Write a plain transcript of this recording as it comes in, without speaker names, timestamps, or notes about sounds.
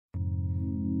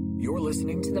You're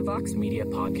listening to the Vox Media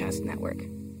Podcast Network.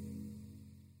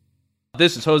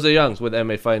 This is Jose Youngs with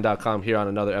MMAfighting.com here on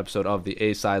another episode of the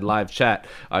A-Side Live Chat.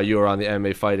 You are on the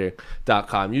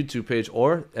MMAfighting.com YouTube page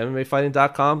or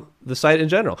MMAfighting.com, the site in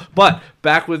general. But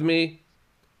back with me,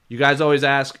 you guys always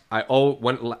ask.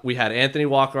 When we had Anthony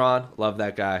Walker on, love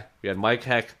that guy. We had Mike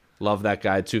Heck, love that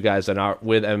guy. Two guys that aren't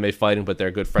with MMA Fighting, but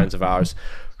they're good friends of ours.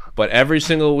 But every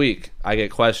single week, I get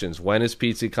questions. When is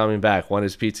Pizzi coming back? When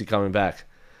is Pizzi coming back?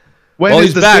 When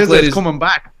is the Scissors coming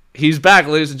back? He's back,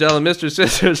 ladies and gentlemen. Mr.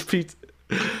 Scissors Pizzi.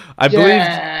 I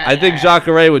think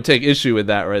Jacare would take issue with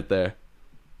that right there.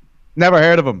 Never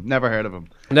heard of him. Never heard of him.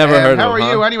 How are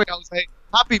you anyway? I'll say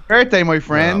happy birthday, my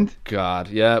friend. Oh, God,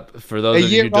 yep. For those of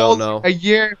you who don't know. A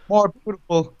year more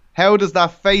beautiful. How does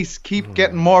that face keep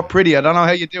getting more pretty? I don't know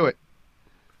how you do it.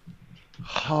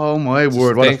 Oh my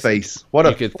word, what a face. What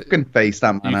a fucking face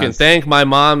that man has. You can thank my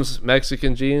mom's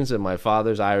Mexican genes and my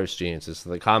father's Irish genes. It's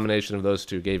the combination of those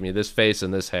two gave me this face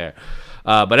and this hair.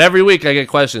 But every week I get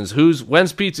questions.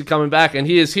 When's Pizzi coming back? And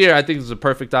he is here. I think it's a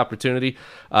perfect opportunity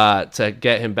to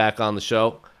get him back on the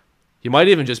show. He might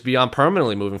even just be on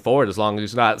permanently moving forward as long as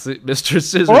he's not Mr.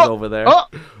 Scissors over there.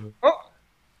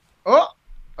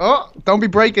 Don't be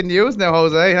breaking news now,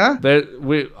 Jose, huh?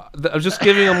 I'm just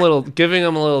giving him a little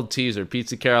teaser.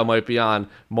 Pizzi Carroll might be on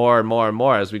more and more and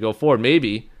more as we go forward.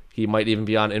 Maybe he might even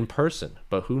be on in person,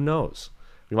 but who knows?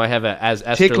 We might have as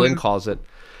Esther Lynn calls it,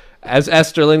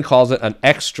 an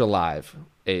extra live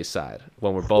A-side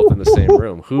when we're both in the same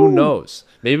room. Who knows?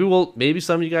 Maybe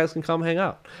some of you guys can come hang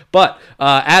out. But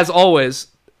as always,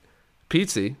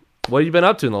 Pizzi, what have you been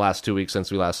up to in the last 2 weeks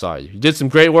since we last saw you? You did some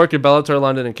great work at Bellator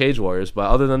London and Cage Warriors, but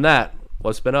other than that,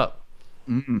 what's been up?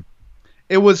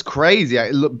 It was crazy.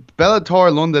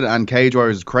 Bellator London and Cage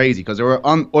Warriors is crazy because they were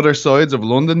on other sides of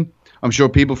London. I'm sure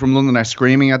people from London are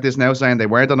screaming at this now saying they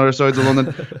weren't on other sides of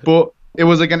London. But it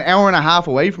was like an hour and a half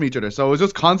away from each other. So it was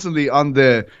just constantly on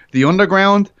the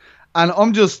underground. And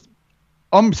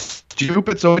I'm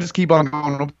stupid, so I just keep on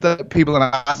going up to people and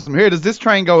asking them, here, does this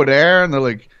train go there? And they're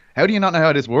like, how do you not know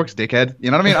how this works, dickhead?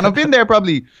 You know what I mean? And I've been there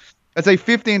probably, I'd say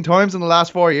 15 times in the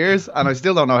last 4 years, and I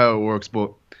still don't know how it works.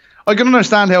 But I can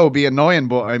understand how it would be annoying,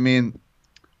 but I mean,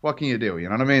 what can you do? You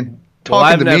know what I mean?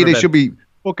 Talking to me, they should be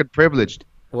fucking privileged.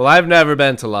 Well, I've never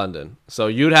been to London, so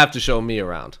you'd have to show me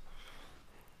around.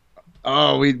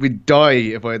 Oh, we'd die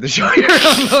if I had to show you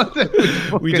around London.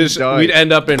 We'd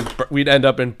end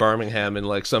up in Birmingham in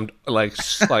like some like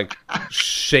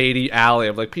shady alley.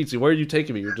 I'm like, Pizzi, where are you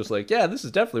taking me? You're just like, yeah, this is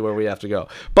definitely where we have to go.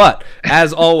 But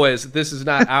as always, this is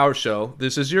not our show.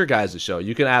 This is your guys' show.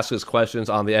 You can ask us questions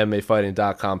on the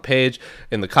MMAfighting.com page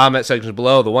in the comment section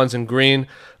below. The ones in green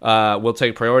will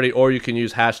take priority, or you can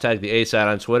use hashtag the ASAT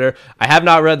on Twitter. I have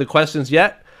not read the questions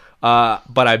yet.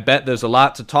 But I bet there's a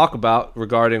lot to talk about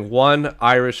regarding one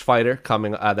Irish fighter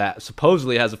coming that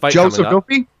supposedly has a fight coming up.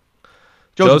 Duffy?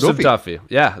 Joseph Duffy.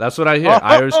 Yeah, that's what I hear.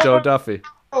 Irish Joe Duffy.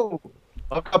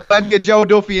 I've got plenty of Joe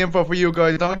Duffy info for you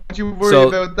guys. Don't you worry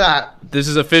about that. This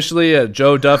is officially a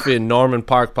Joe Duffy and Norman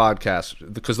Park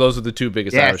podcast because those are the two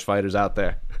biggest Irish fighters out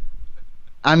there.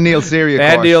 And Neil Seary, of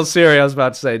course. And Neil Seary. I was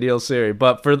about to say Neil Seary.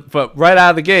 But right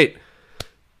out of the gate,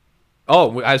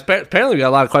 apparently we got a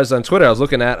lot of questions on Twitter. I was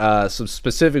looking at some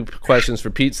specific questions for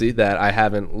Pizzi that I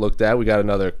haven't looked at. We got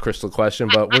another crystal question,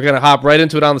 but we're going to hop right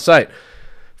into it on the site.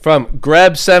 From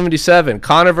Greb77,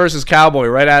 Conor versus Cowboy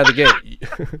right out of the gate.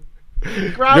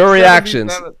 Your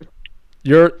reactions.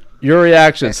 Your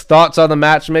reactions. Thoughts on the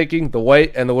matchmaking, the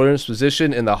weight, and the winner's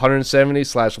position in the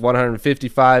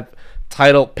 170/155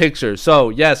 title picture. So,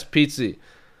 yes, Pizzi.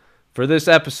 For this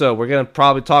episode, we're going to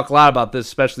probably talk a lot about this,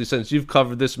 especially since you've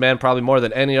covered this man probably more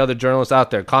than any other journalist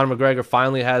out there. Conor McGregor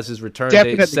finally has his return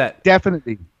date set.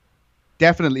 Definitely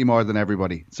more than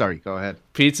everybody. Sorry, go ahead.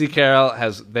 Pizzi Carroll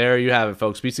there you have it,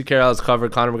 folks. Pizzi Carroll has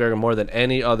covered Conor McGregor more than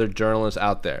any other journalist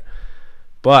out there.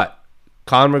 But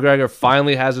Conor McGregor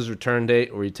finally has his return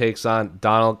date where he takes on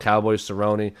Donald Cowboy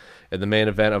Cerrone in the main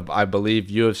event of, I believe,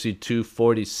 UFC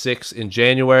 246 in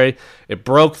January. It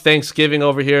broke Thanksgiving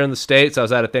over here in the States. I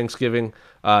was at a Thanksgiving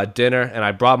dinner, and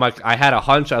I had a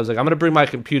hunch. I was like, I'm going to bring my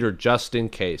computer just in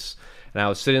case. And I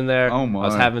was sitting there. I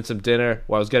was having some dinner.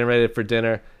 I was getting ready for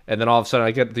dinner. And then all of a sudden,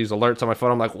 I get these alerts on my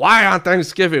phone. I'm like, why on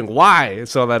Thanksgiving? Why? And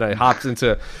so then I hopped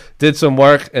did some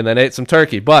work, and then ate some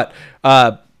turkey. But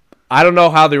I don't know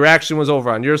how the reaction was over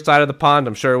on your side of the pond.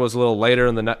 I'm sure it was a little later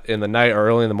in the night or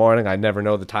early in the morning. I never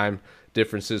know the time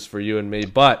differences for you and me.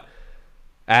 But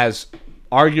as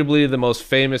arguably the most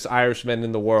famous Irishman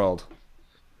in the world,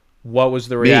 what was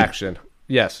the reaction?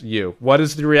 Yes, you. What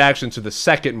is the reaction to the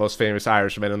second most famous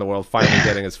Irishman in the world finally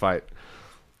getting his fight?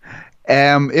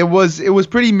 It was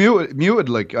pretty muted.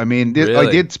 Like, I mean, I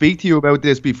Really? did speak to you about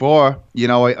this before. You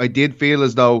know, I did feel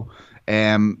as though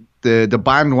the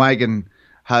bandwagon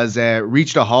has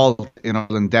reached a halt in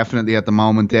Ireland definitely at the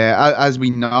moment. As we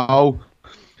know,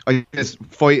 this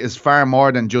fight is far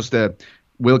more than just a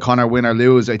will Conor win or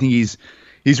lose. I think he's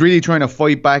really trying to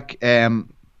fight back to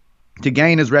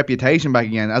gain his reputation back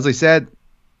again. As I said,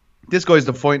 this guy's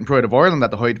the fighting pride of Ireland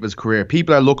at the height of his career.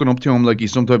 People are looking up to him like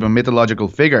he's some type of mythological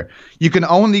figure. You can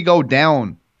only go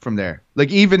down from there.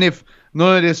 Like, even if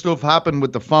none of this stuff happened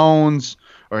with the phones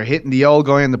or hitting the old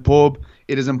guy in the pub,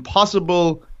 it is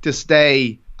impossible to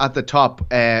stay at the top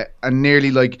and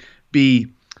nearly like be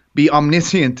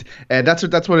omniscient.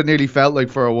 That's what it nearly felt like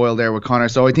for a while there with Conor.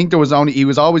 So I think he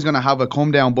was always going to have a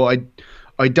come down, but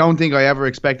I don't think I ever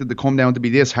expected the come down to be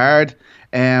this hard.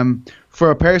 For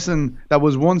a person that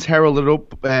was once heralded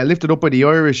up, lifted up by the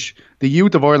Irish, the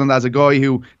youth of Ireland, as a guy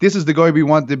who, this is the guy we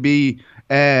want to be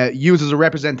used as a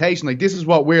representation. Like, this is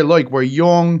what we're like. We're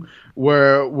young,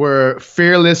 we're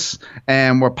fearless,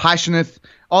 and we're passionate.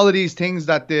 All of these things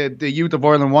that the youth of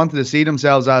Ireland wanted to see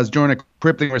themselves as during a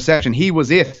crippling recession. He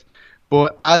was it.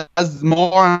 But as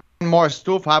more and more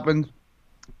stuff happened,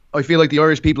 I feel like the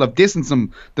Irish people have distanced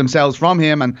themselves from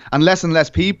him, and less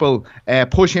people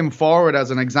push him forward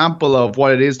as an example of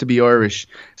what it is to be Irish.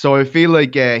 So I feel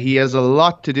like he has a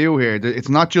lot to do here. It's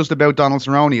not just about Donald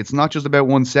Cerrone. It's not just about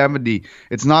 170.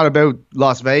 It's not about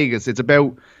Las Vegas. It's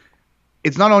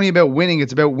not only about winning,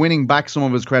 it's about winning back some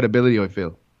of his credibility, I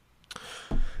feel.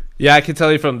 Yeah, I can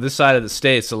tell you from this side of the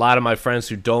States, a lot of my friends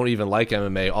who don't even like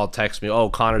MMA all text me, oh,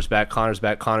 Conor's back, Conor's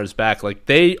back, Conor's back. Like,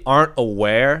 they aren't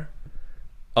aware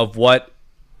of what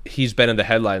he's been in the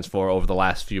headlines for over the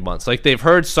last few months. Like, they've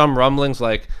heard some rumblings,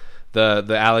 like the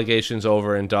allegations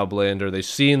over in Dublin, or they've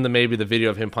seen maybe the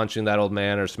video of him punching that old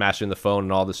man or smashing the phone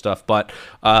and all this stuff. But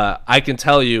I can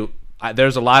tell you,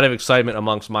 there's a lot of excitement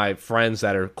amongst my friends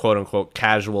that are quote-unquote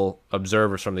casual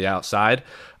observers from the outside.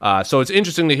 So it's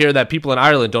interesting to hear that people in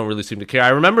Ireland don't really seem to care. I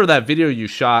remember that video you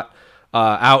shot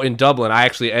out in Dublin. I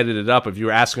actually edited it up. If you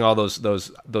were asking all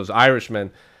those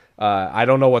Irishmen, I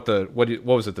don't know what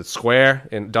was it, the square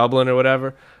in Dublin or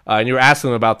whatever, and you were asking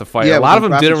them about the fight. Yeah, a lot of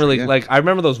them didn't really like. I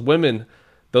remember those women.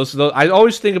 Those I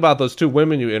always think about those two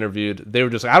women you interviewed. They were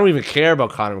just like, I don't even care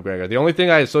about Conor McGregor. The only thing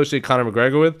I associate Conor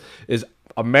McGregor with is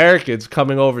Americans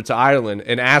coming over to Ireland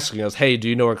and asking us, hey, do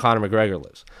you know where Conor McGregor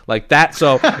lives? Like that.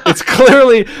 So it's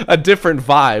clearly a different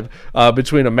vibe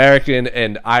between American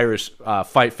and Irish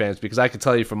fight fans, because I can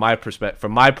tell you from my perspective,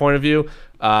 from my point of view,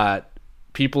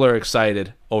 people are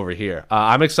excited over here.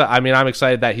 I'm excited. I mean, I'm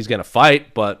excited that he's going to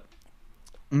fight, but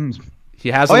he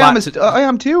has a lot. I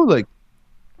am too. Like,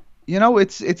 you know,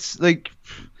 it's like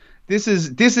this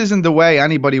isn't the way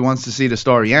anybody wants to see the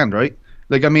story end, right?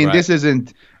 Like, I mean, Right. This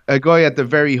isn't a guy at the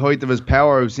very height of his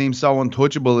power who seems so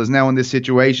untouchable is now in this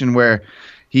situation where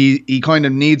he kind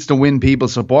of needs to win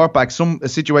people's support back. A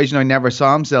situation I never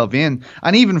saw himself in.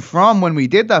 And even from when we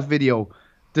did that video,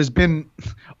 there's been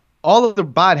all of the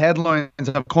bad headlines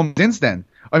have come since then.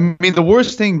 I mean, the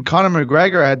worst thing Conor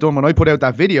McGregor had done when I put out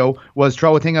that video was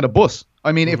throw a thing at a bus.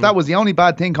 I mean, if that was the only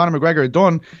bad thing Conor McGregor had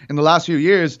done in the last few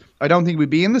years, I don't think we'd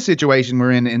be in the situation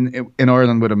we're in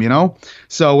Ireland with him, you know?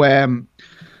 So,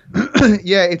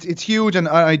 yeah, it's huge, and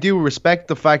I do respect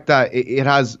the fact that it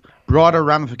has broader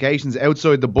ramifications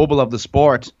outside the bubble of the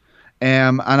sport.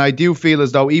 And I do feel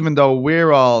as though, even though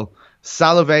we're all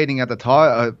salivating at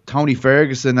the Tony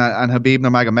Ferguson and Khabib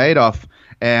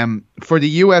Nurmagomedov, for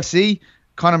the UFC,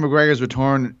 Conor McGregor's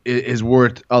return is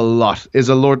worth a lot.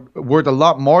 Worth a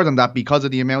lot more than that because of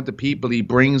the amount of people he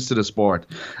brings to the sport.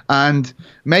 And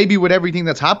maybe with everything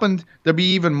that's happened, there'll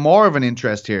be even more of an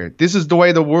interest here. This is the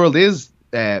way the world is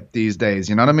these days.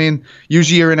 You know what I mean?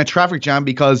 Usually you're in a traffic jam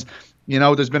because, you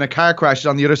know, there's been a car crash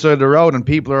on the other side of the road and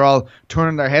people are all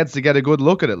turning their heads to get a good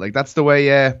look at it. Like, that's the way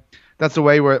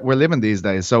we're living these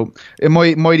days. So it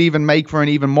might even make for an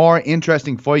even more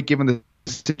interesting fight given the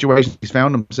situation he's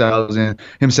found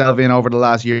himself in over the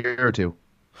last year or two.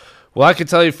 Well, I can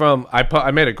tell you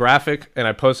I made a graphic and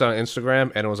I posted on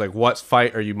Instagram, and it was like,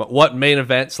 what main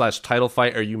event / title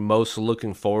fight are you most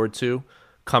looking forward to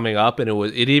coming up? And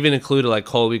it even included like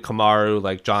Colby Kamaru,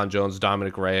 like John Jones,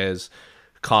 Dominic Reyes,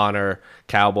 Conor,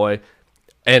 Cowboy,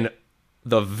 and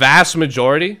the vast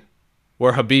majority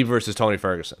were Khabib versus Tony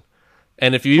Ferguson.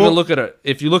 And if you look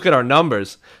at our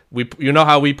numbers, you know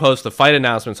how we post the fight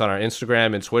announcements on our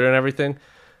Instagram and Twitter and everything.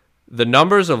 The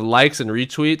numbers of likes and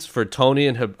retweets for Tony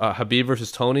and Khabib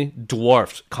versus Tony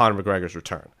dwarfed Conor McGregor's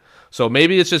return. So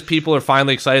maybe it's just people are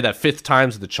finally excited that fifth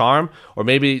time's the charm, or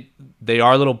maybe they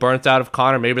are a little burnt out of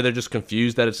Conor. Maybe they're just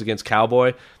confused that it's against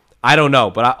Cowboy. I don't know,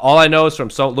 but all I know is from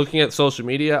looking at social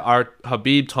media, our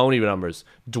Khabib Tony numbers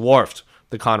dwarfed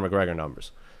the Conor McGregor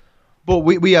numbers. But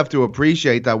we have to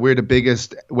appreciate that we're the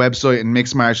biggest website in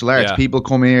mixed martial arts. Yeah. People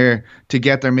come here to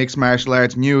get their mixed martial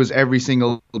arts news every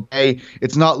single day.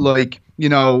 It's not like,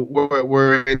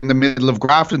 we're in the middle of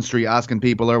Grafton Street asking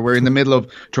people, or we're in the middle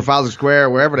of Trafalgar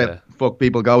Square, wherever the fuck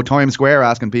people go, Times Square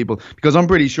asking people. Because I'm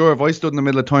pretty sure if I stood in the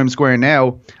middle of Times Square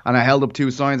now and I held up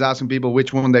 2 signs asking people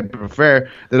which one they prefer,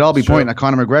 they'd all be pointing at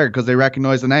Conor McGregor because they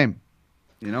recognize the name.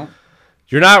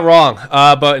 You're not wrong.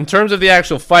 But in terms of the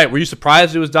actual fight, were you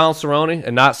surprised it was Donald Cerrone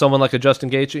and not someone like a Justin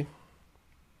Gaethje?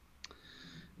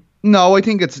 No, I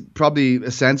think it's probably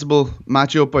a sensible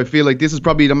matchup. I feel like this is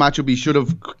probably the matchup he should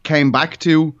have came back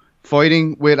to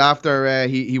fighting with after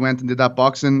he went and did that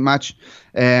boxing match.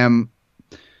 I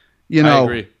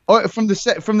agree. From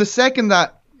the second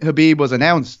that Khabib was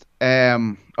announced,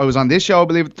 I was on this show, I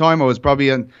believe, at the time. I was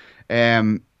probably on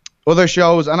other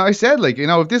shows, and I said,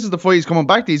 if this is the fight he's coming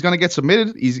back to, he's going to get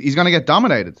submitted. He's going to get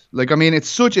dominated. It's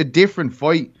such a different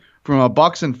fight from a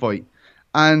boxing fight,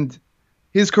 and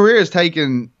his career has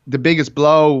taken the biggest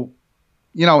blow,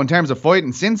 in terms of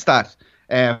fighting since that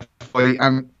fight.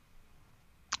 And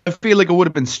I feel like it would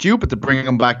have been stupid to bring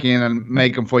him back in and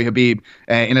make him fight Khabib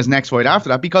in his next fight after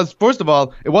that, because first of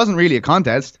all, it wasn't really a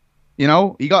contest. He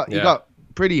got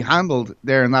pretty handled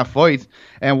there in that fight.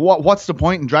 And what's the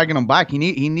point in dragging him back? We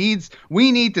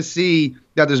need to see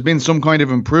that there's been some kind of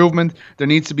improvement. There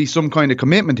needs to be some kind of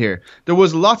commitment here. There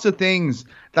was lots of things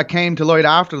that came to light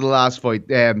after the last fight.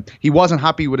 He wasn't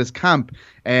happy with his camp.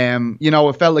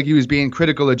 It felt like he was being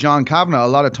critical of John Kavanagh a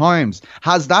lot of times.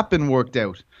 Has that been worked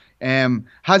out?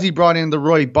 Has he brought in the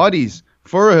right bodies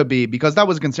for Khabib? Because that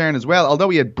was a concern as well. Although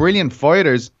he had brilliant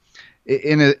fighters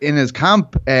in his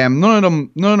camp, none of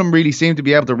them really seem to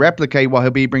be able to replicate what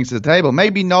Khabib brings to the table.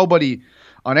 Maybe nobody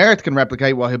on earth can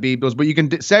replicate what Khabib does, but you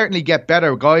can certainly get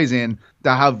better guys in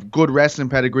that have good wrestling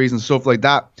pedigrees and stuff like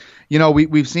that.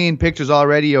 We've seen pictures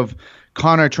already of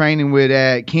Conor training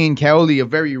with Keane Cowley, a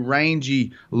very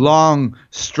rangy, long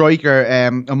striker,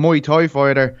 a Muay Thai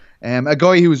fighter, a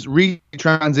guy who's really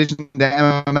transitioned to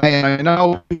MMA. And I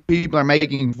know people are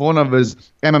making fun of his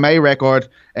MMA record.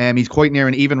 He's quite near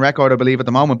an even record, I believe, at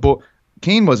the moment. But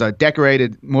Keane was a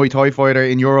decorated Muay Thai fighter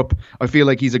in Europe. I feel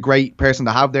like he's a great person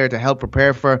to have there to help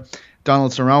prepare for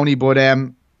Donald Cerrone. But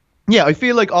I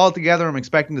feel like altogether I'm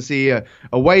expecting to see a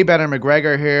way better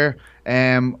McGregor here.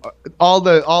 All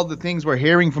the things we're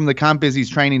hearing from the camp is he's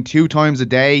training 2 times a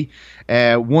day,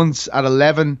 once at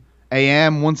 11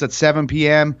 a.m., once at 7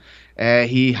 p.m.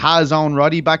 He has Owen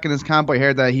Roddy back in his camp. I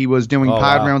heard that he was doing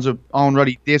pad rounds with Owen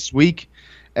Roddy this week.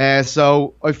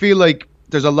 So I feel like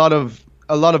there's a lot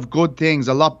of good things,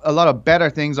 a lot of better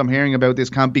things I'm hearing about this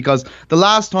camp, because the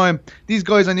last time these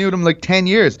guys, I knew them 10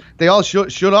 years, they all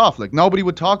shut off. Nobody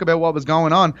would talk about what was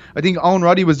going on. I think Owen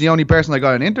Roddy was the only person I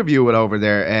got an interview with over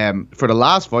there for the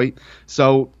last fight.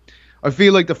 So I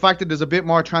feel like the fact that there's a bit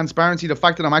more transparency, the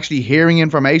fact that I'm actually hearing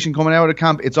information coming out of the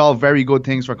camp, it's all very good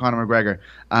things for Conor McGregor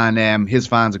and his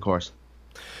fans, of course.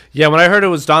 Yeah, when I heard it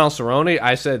was Donald Cerrone,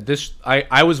 I said this.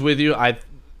 I was with you.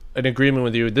 In agreement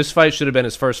with you. This fight should have been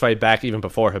his first fight back even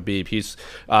before Khabib. He's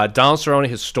Donald Cerrone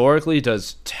historically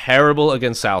does terrible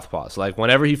against southpaws.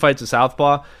 Whenever he fights a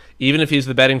southpaw, even if he's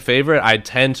the betting favorite, I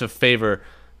tend to favor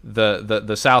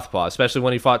the southpaw, especially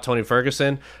when he fought Tony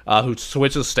Ferguson, who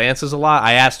switches stances a lot.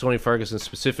 I asked Tony Ferguson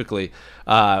specifically,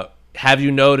 have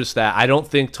you noticed that I don't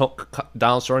think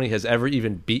Donald Cerrone has ever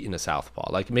even beaten a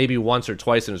southpaw, maybe once or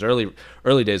twice in his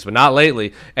early days, but not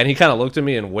lately. And he kind of looked at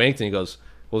me and winked, and he goes,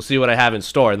 we'll see what I have in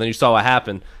store. And then you saw what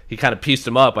happened. He kind of pieced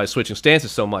him up by switching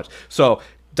stances so much. So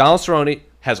Donald Cerrone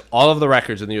has all of the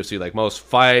records in the UFC, most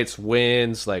fights,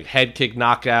 wins, head kick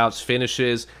knockouts,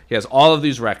 finishes. He has all of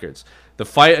these records. The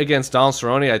fight against Donald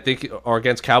Cerrone, I think, or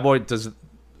against Cowboy,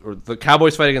 or the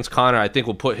Cowboys fight against Conor, I think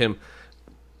will put him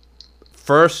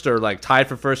first or tied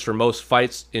for first for most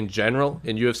fights in general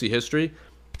in UFC history.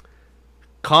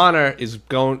 Conor is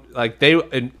going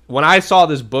when I saw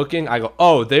this booking, I go,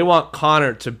 oh, they want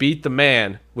Conor to beat the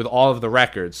man with all of the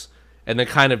records, and then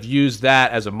kind of use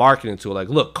that as a marketing tool.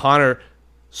 Look, Conor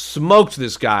smoked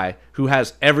this guy who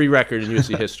has every record in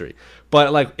UFC history.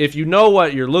 But if you know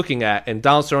what you're looking at, and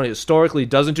Donald Cerrone historically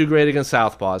doesn't do great against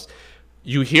southpaws,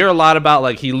 you hear a lot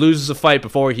about he loses a fight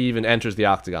before he even enters the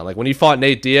octagon. When he fought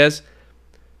Nate Diaz,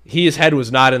 his head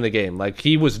was not in the game.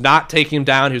 He was not taking him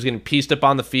down. He was getting pieced up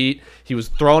on the feet. He was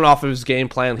thrown off of his game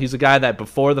plan. He's a guy that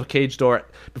before the cage door,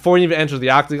 before he even enters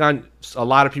the octagon, a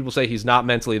lot of people say he's not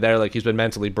mentally there, he's been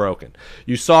mentally broken.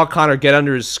 You saw Conor get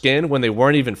under his skin when they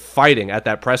weren't even fighting at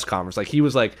that press conference. He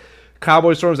was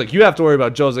Cowboy Cerrone's like, you have to worry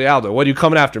about Jose Aldo. What are you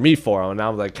coming after me for? And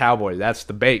I'm like, Cowboy, that's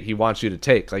the bait he wants you to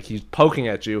take. Like, he's poking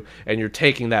at you, and you're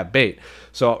taking that bait.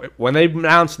 So when they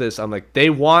announced this, I'm like,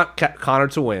 they want Conor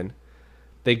to win.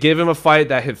 They give him a fight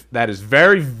that is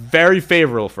very, very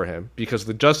favorable for him, because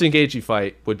the Justin Gaethje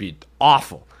fight would be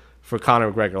awful for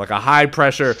Conor McGregor. Like a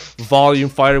high-pressure volume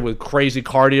fighter with crazy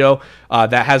cardio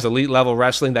that has elite-level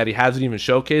wrestling that he hasn't even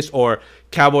showcased, or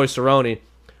Cowboy Cerrone,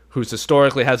 who's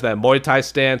historically has that Muay Thai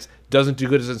stance, doesn't do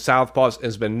good as in southpaws,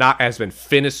 has been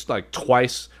finished like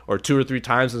twice or 2 or 3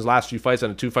 times in his last few fights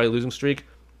on a 2-fight losing streak.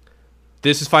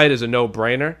 This fight is a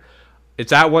no-brainer.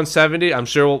 It's at 170. I'm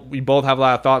sure we both have a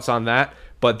lot of thoughts on that,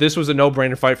 but this was a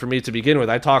no-brainer fight for me to begin with.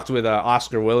 I talked with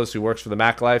Oscar Willis, who works for the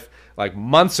Mac Life, like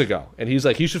months ago, and he's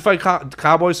like, he should fight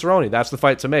Cowboy Cerrone. That's the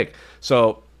fight to make.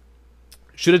 So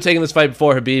should have taken this fight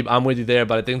before Khabib. I'm with you there,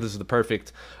 but I think this is the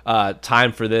perfect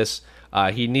time for this.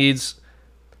 He needs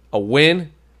a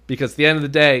win, because at the end of the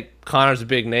day, Conor's a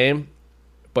big name,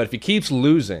 but if he keeps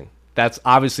losing, that's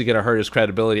obviously going to hurt his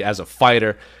credibility as a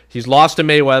fighter. He's lost to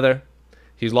Mayweather,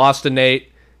 he's lost to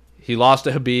Nate, he lost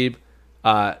to Khabib,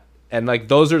 and like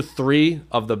those are 3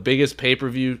 of the biggest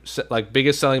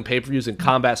biggest selling pay-per-views in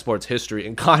combat sports history,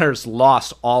 and Conor's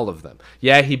lost all of them.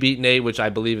 Yeah, he beat Nate, which I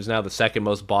believe is now the 2nd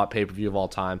most bought pay-per-view of all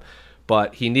time,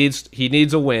 but he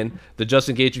needs a win. The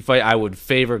Justin Gaethje fight, I would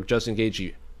favor Justin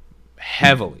Gaethje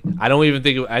heavily.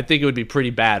 I think it would be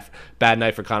pretty bad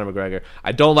night for Conor McGregor.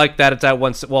 I don't like that it's at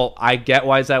well, I get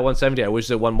why it's at 170. I wish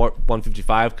it won more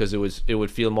 155, because it would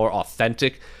feel more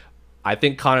authentic. I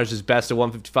think Conor's his best at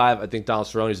 155. I think Donald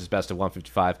Cerrone is his best at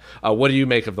 155. What do you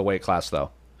make of the weight class,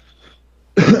 though?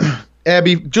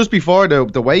 Just before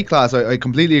the weight class, I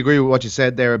completely agree with what you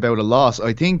said there about a loss.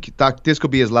 I think that this could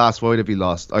be his last fight if he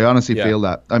lost. I honestly feel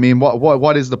that. I mean,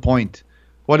 what is the point?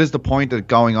 What is the point of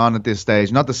going on at this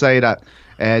stage? Not to say that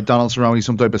Donald Cerrone is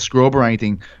some type of scrub or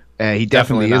anything. He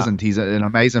definitely isn't. He's an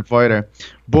amazing fighter.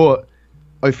 But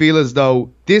I feel as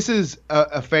though this is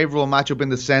a favorable matchup in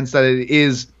the sense that it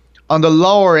is on the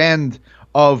lower end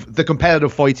of the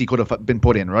competitive fights he could have been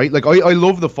put in, right? Like, I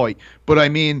love the fight, but I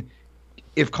mean,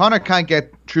 if Conor can't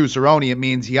get through Cerrone, it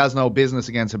means he has no business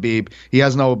against Khabib. He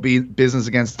has no business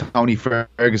against Tony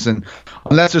Ferguson.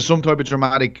 Unless there's some type of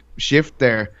dramatic shift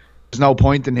there, there's no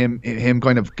point in him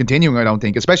kind of continuing, I don't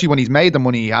think. Especially when he's made the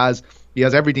money he has. He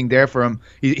has everything there for him.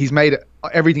 He's made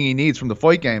everything he needs from the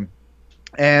fight game.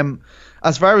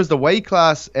 As far as the weight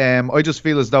class, I just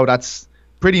feel as though that's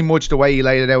pretty much the way he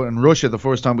laid it out in Russia the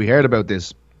first time we heard about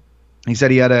this. He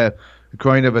said he had a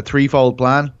kind of a 3-fold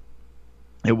plan.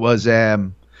 It was,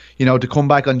 to come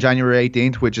back on January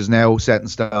 18th, which is now set in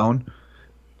stone,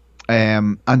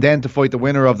 and then to fight the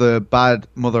winner of the Bad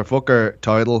Motherfucker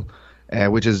title,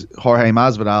 which is Jorge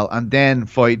Masvidal, and then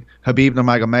fight Khabib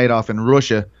Nurmagomedov in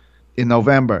Russia in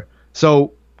November.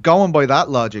 So, going by that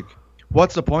logic,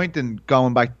 what's the point in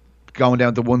going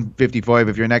down to 155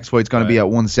 if your next fight's going to be at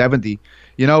 170?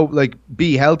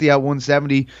 Be healthy at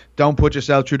 170. Don't put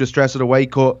yourself through the stress of the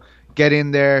weight cut. Get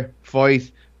in there,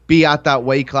 fight. Be at that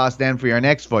weight class then for your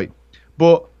next fight.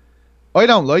 But I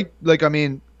don't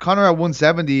Conor at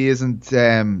 170 isn't,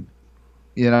 that's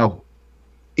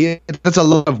a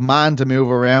lot of man to move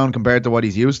around compared to what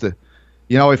he's used to.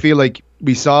 I feel like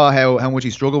we saw how much he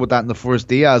struggled with that in the first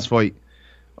Diaz fight.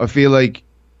 I feel like,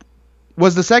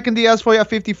 was the second Diaz fight at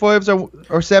 55s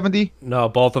or 70? No,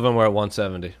 both of them were at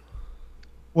 170.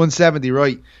 170,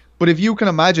 right. But if you can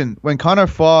imagine, when Conor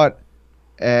fought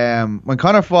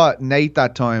Nate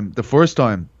that time, the first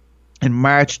time, in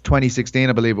March 2016,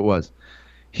 I believe it was,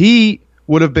 he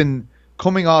would have been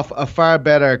coming off a far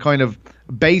better kind of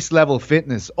base level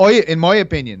fitness, in my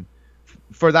opinion,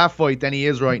 for that fight than he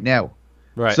is right now.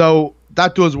 Right. So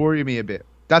that does worry me a bit.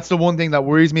 That's the one thing that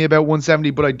worries me about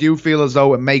 170, but I do feel as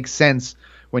though it makes sense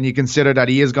when you consider that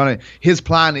his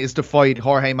plan is to fight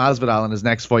Jorge Masvidal in his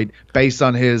next fight based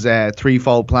on his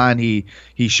 3-fold plan he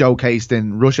showcased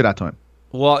in Russia that time.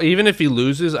 Well, even if he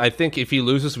loses, I think if he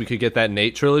loses, we could get that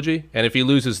Nate trilogy. And if he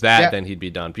loses that, then he'd be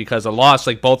done. Because a loss,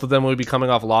 like both of them would be coming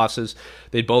off losses.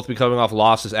 They'd both be coming off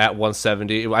losses at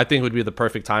 170. I think it would be the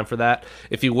perfect time for that.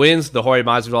 If he wins, the Jorge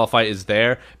Masvidal fight is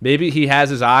there. Maybe he has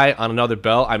his eye on another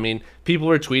belt. I mean, people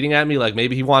were tweeting at me like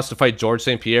maybe he wants to fight George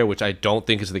St. Pierre, which I don't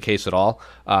think is the case at all.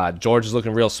 George is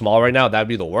looking real small right now. That'd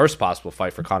be the worst possible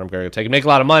fight for Conor McGregor to take. He'd make a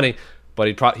lot of money, but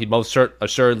he'd most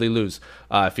assuredly lose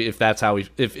if that's how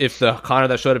if the Conor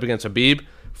that showed up against Khabib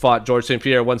fought George St.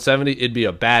 Pierre at 170, it'd be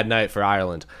a bad night for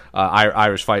Ireland,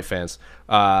 Irish fight fans.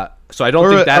 So I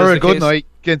don't think that is the case. Or a good night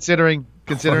considering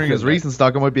Considering his recent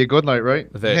stock, it might be a good night, right?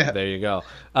 There you go.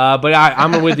 But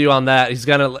I'm with you on that. He's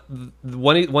gonna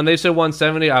when they said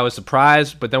 170, I was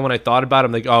surprised. But then when I thought about it,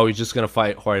 I'm like, oh, he's just gonna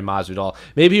fight Jorge Masvidal.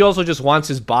 Maybe he also just wants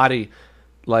his body,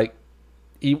 like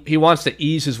he wants to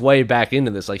ease his way back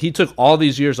into this. Like he took all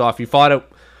these years off. He fought at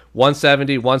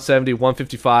 170,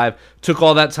 155, took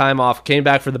all that time off, came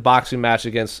back for the boxing match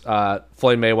against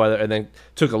Floyd Mayweather, and then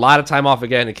took a lot of time off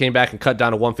again and came back and cut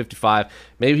down to 155.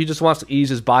 Maybe he just wants to ease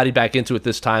his body back into it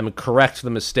this time and correct the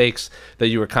mistakes that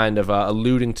you were kind of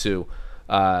alluding to.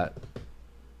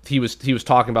 He was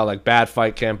talking about like bad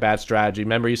fight camp, bad strategy.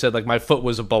 Remember, he said like my foot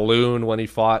was a balloon when he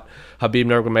fought Khabib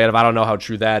Nurmagomev. I don't know how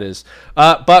true that is.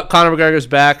 But Conor McGregor's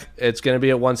back. It's going to be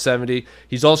at 170.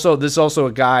 This is also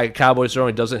a guy, Cowboy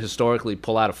Cerrone, doesn't historically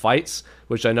pull out of fights,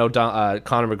 which I know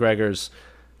Conor McGregor's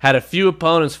had a few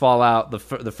opponents fall out.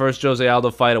 The first Jose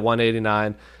Aldo fight at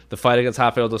 189, the fight against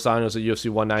Rafael dos Anjos at UFC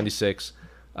 196.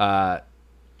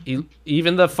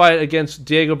 Even the fight against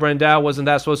Diego Brandao, wasn't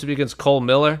that supposed to be against Cole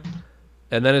Miller?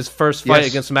 And then his first fight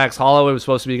against Max Holloway was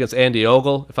supposed to be against Andy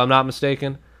Ogle, if I'm not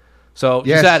mistaken. So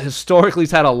he's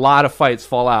had a lot of fights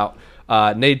fall out.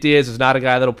 Nate Diaz is not a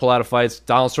guy that'll pull out of fights.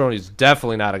 Donald Cerrone is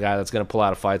definitely not a guy that's going to pull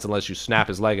out of fights unless you snap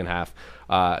his leg in half.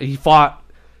 He fought.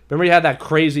 Remember, he had that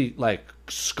crazy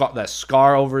that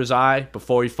scar over his eye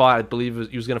before he fought. I believe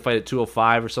he was going to fight at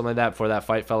 205 or something like that before that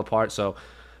fight fell apart. So,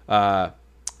 yeah,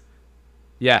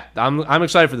 I'm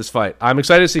excited for this fight. I'm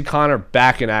excited to see Conor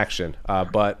back in action,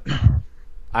 but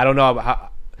I don't know.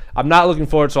 I'm not looking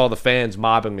forward to all the fans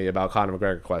mobbing me about Conor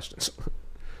McGregor questions.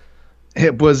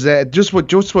 It was just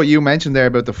what you mentioned there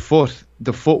about the foot.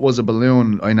 The foot was a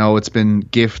balloon. I know it's been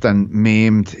gifted and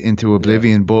memed into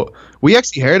oblivion, but we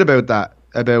actually heard about that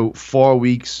about 4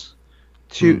 weeks,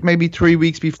 maybe 3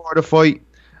 weeks before the fight.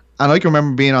 And I can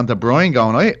remember being on to Brian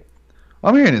going,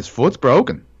 I'm hearing his foot's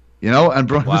broken. And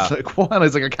Brian was like, what? And I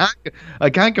was like, I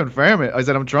can't confirm it. I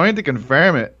said, I'm trying to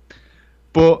confirm it.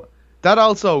 But that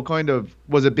also kind of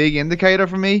was a big indicator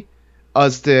for me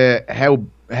as to how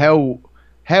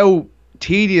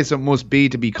tedious it must be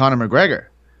to be Conor McGregor,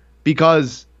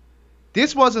 because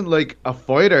this wasn't like a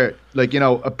fighter, like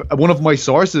one of my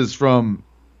sources from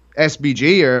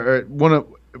SBG or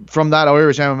from that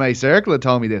Irish MMA circle had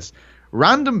told me this.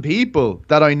 Random people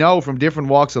that I know from different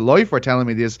walks of life were telling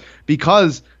me this,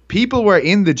 because people were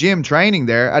in the gym training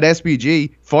there at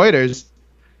SBG, fighters.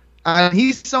 And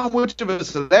he's so much of a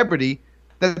celebrity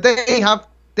that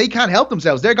they can't help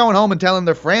themselves. They're going home and telling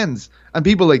their friends and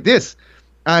people like this.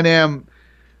 And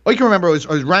I can remember I was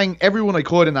rang everyone I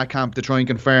could in that camp to try and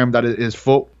confirm that his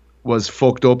foot was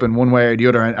fucked up in one way or the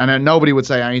other. And nobody would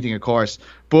say anything, of course.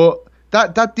 But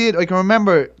that did, I can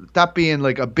remember that being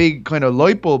like a big kind of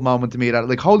light bulb moment to me, that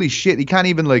like, holy shit, he can't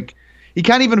even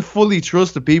fully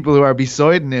trust the people who are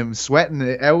beside him, sweating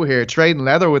it out here, trading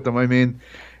leather with them. I mean,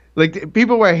 like,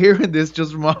 people were hearing this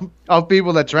just from of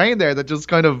people that train there, that just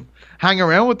kind of hang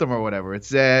around with them or whatever.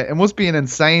 It must be an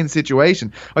insane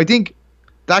situation. I think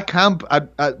that camp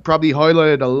probably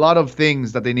highlighted a lot of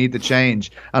things that they need to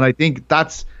change, and I think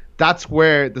that's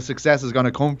where the success is going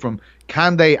to come from.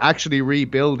 Can they actually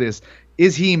rebuild this?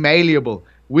 Is he malleable?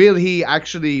 Will he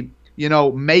actually,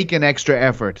 make an extra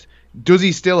effort? Does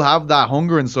he still have that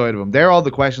hunger inside of him? They're all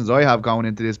the questions I have going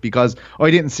into this, because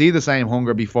I didn't see the same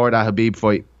hunger before that Khabib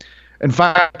fight. In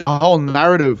fact, the whole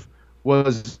narrative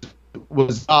was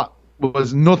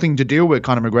nothing to do with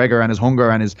Conor McGregor and his hunger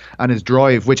and his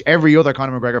drive, which every other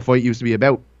Conor McGregor fight used to be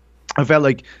about. I felt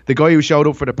like the guy who showed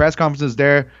up for the press conferences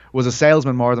there was a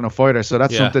salesman more than a fighter, so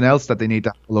that's something else that they need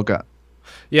to look at.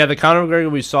 Yeah, the Conor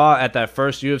McGregor we saw at that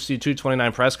first UFC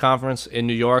 229 press conference in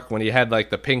New York, when he had like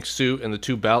the pink suit and the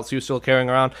two belts he was still carrying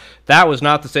around, that was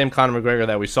not the same Conor McGregor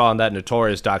that we saw in that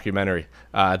Notorious documentary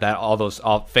that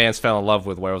all fans fell in love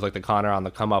with, where it was like the Conor on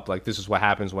the come up, like this is what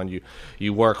happens when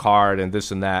you work hard and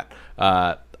this and that.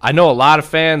 I know a lot of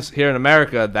fans here in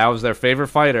America, that was their favorite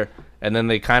fighter, and then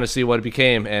they kind of see what it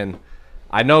became, and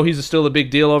I know he's still a big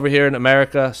deal over here in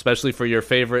America, especially for your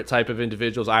favorite type of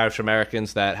individuals, Irish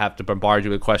Americans that have to bombard you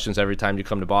with questions every time you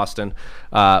come to Boston.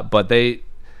 But I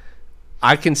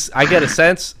get a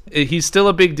sense he's still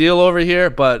a big deal over here.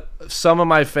 But some of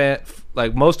my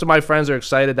most of my friends are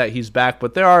excited that he's back.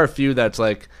 But there are a few that's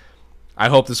like, I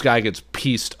hope this guy gets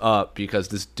pieced up, because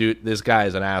this guy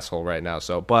is an asshole right now.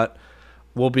 So, but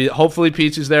hopefully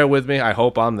Peachy's there with me. I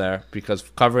hope I'm there, because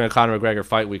covering a Conor McGregor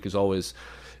fight week is always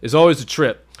a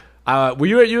trip. Were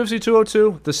you at UFC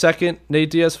 202, the second Nate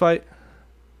Diaz fight?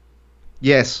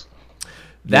 Yes.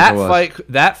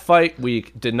 That fight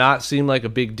week did not seem like a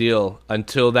big deal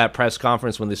until that press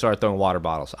conference when they started throwing water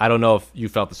bottles. I don't know if you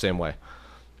felt the same way.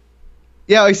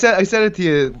 Yeah, I said it to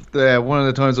you one of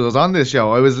the times I was on this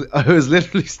show. I was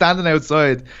literally standing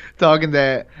outside talking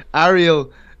to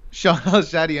Ariel, Sean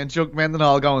Al-Shadi, and Chuck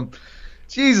Mendenhall, going,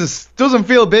 Jesus, doesn't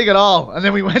feel big at all. And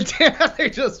then we went there and they're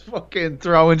just fucking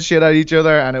throwing shit at each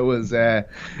other, and it was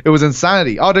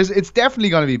insanity. It's definitely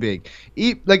going to be big.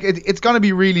 It's going to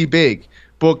be really big.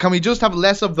 But can we just have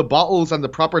less of the bottles and the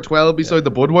proper 12 beside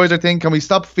the Budweiser thing? Can we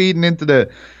stop feeding into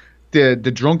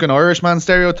the drunken Irishman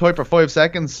stereotype for 5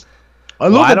 seconds?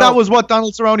 That was what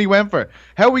Donald Cerrone went for.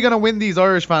 How are we going to win these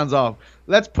Irish fans off?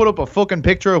 Let's put up a fucking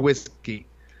picture of whiskey.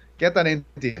 Get that into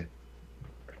you.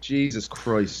 Jesus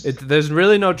Christ. There's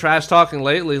really no trash talking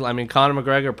lately. I mean, Conor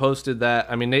McGregor posted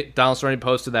that. I mean, Donald Cerrone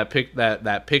posted that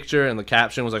picture, and the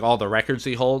caption was like all the records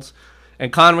he holds.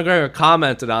 And Conor McGregor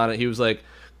commented on it. He was like,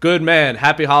 "Good man,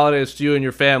 happy holidays to you and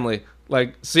your family.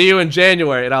 Like, see you in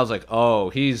January." And I was like,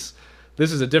 oh,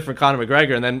 this is a different Conor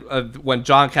McGregor. And then when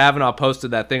John Kavanaugh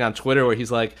posted that thing on Twitter where he's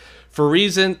like, 4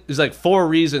 reasons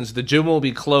the gym will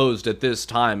be closed at this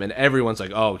time, and everyone's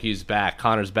like, oh, he's back,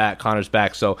 Conor's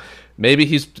back. So maybe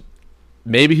he's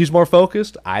more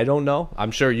focused. I don't know.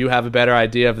 I'm sure you have a better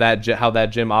idea of that, how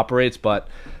that gym operates, but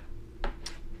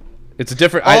it's a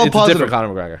different Conor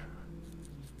McGregor.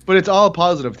 But it's all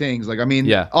positive things. Like, I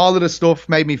mean, all of the stuff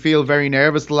made me feel very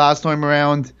nervous the last time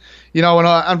around. You know, and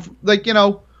I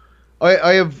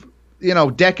have,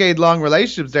 decade-long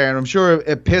relationships there, and I'm sure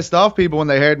it pissed off people when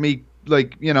they heard me,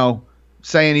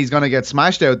 saying he's going to get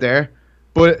smashed out there.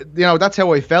 But, that's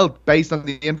how I felt based on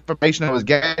the information I was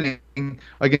getting.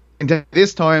 Like,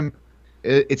 this time,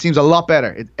 it seems a lot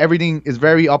better. Everything is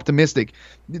very optimistic.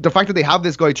 The fact that they have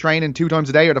this guy training 2 times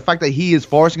a day, or the fact that he is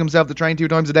forcing himself to train 2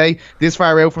 times a day this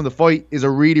far out from the fight, is a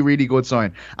really, really good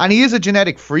sign. And he is a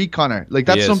genetic freak, Conor. Like,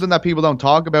 that's something that people don't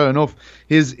talk about enough.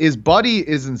 His body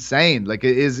is insane. Like,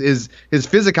 his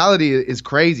physicality is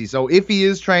crazy. So if he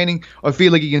is training, I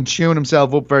feel like he can tune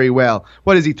himself up very well.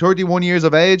 What is he, 31 years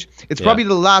of age? It's probably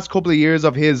the last couple of years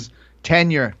of his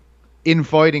tenure in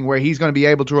fighting where he's going to be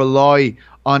able to rely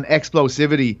on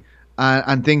explosivity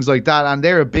and things like that, and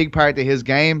they're a big part of his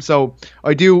game. So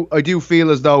I do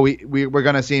feel as though we're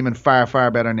going to see him in far,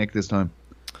 far better nick this time.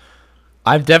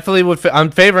 I'm favoring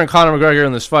Conor McGregor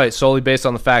in this fight solely based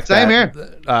on the fact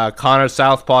that Conor's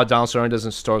southpaw. Donald Cerrone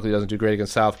historically doesn't do great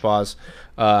against southpaws.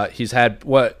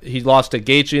 He lost to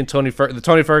Gaethje and Tony Ferguson. The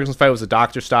Tony Ferguson fight was a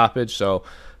doctor stoppage, so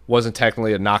wasn't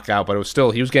technically a knockout, but it was still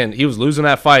he was losing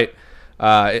that fight.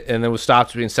 And then was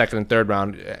stopped between second and third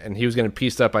round, and he was getting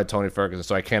pieced up by Tony Ferguson.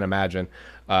 So I can't imagine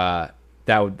the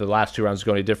last 2 rounds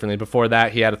go any differently. Before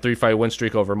that, he had a 3-fight win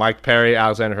streak over Mike Perry,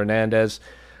 Alexander Hernandez,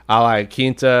 Ali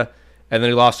Quinta, and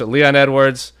then he lost to Leon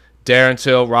Edwards, Darren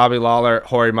Till, Robbie Lawler,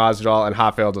 Jorge Masvidal, and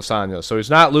Rafael dos Anjos. So he's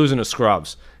not losing to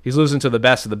scrubs. He's losing to the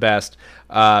best of the best.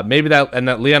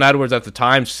 That Leon Edwards at the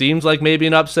time seems like maybe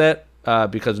an upset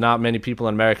because not many people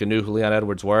in America knew who Leon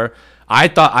Edwards were.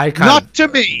 Not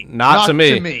to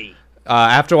me.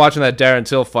 After watching that Darren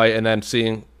Till fight and then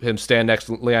seeing him stand next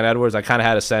to Leon Edwards, I kind of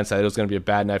had a sense that it was going to be a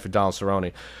bad night for Donald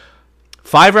Cerrone.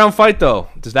 5-round fight, though.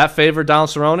 Does that favor Donald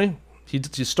Cerrone? He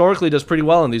historically does pretty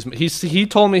well in these. He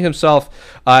told me himself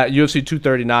UFC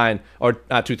 239, or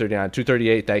not 239,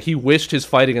 238, that he wished his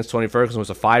fight against Tony Ferguson was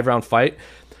a 5-round fight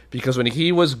because when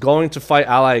he was going to fight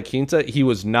Ali Quinta, he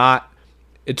was not.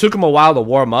 It took him a while to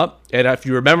warm up, and if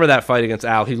you remember that fight against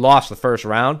Al, he lost the first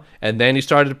round, and then he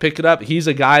started to pick it up. He's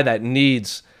a guy that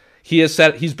needs. He's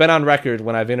been on record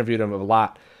when I've interviewed him a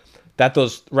lot that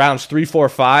those rounds 3, 4,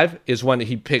 5 is when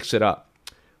he picks it up.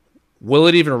 Will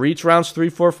it even reach rounds 3,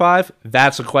 4, 5?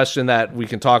 That's a question that we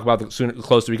can talk about the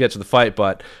closer we get to the fight.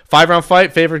 But 5-round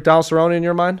fight, favorite Donald Cerrone in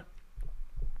your mind?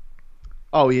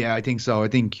 Oh yeah, I think so. I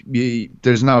think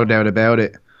there's no doubt about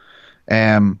it.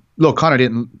 Look,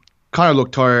 Conor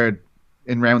looked tired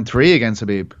in round 3 against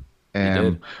Khabib.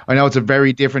 I know it's a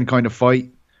very different kind of fight.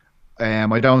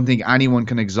 I don't think anyone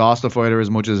can exhaust a fighter as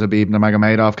much as Khabib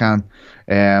Nurmagomedov can.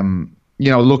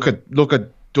 Look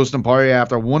at Dustin Poirier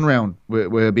after 1 round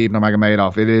with Khabib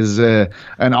Nurmagomedov. It is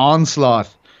an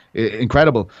onslaught.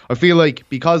 Incredible. I feel like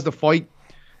because the fight,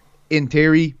 in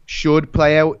theory, should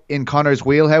play out in Conor's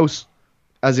wheelhouse,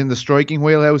 as in the striking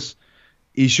wheelhouse,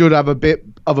 he should have a bit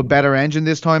of a better engine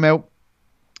this time out.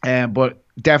 But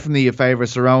definitely a favour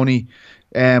Cerrone.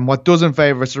 What doesn't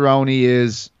favour Cerrone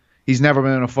is he's never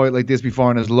been in a fight like this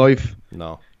before in his life.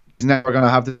 No. He's never going to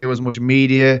have to do as much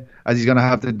media as he's going to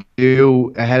have to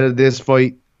do ahead of this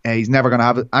fight. He's never going to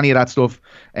have any of that stuff.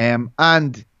 And,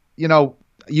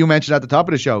 you mentioned at the top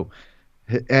of the show,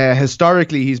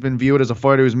 historically he's been viewed as a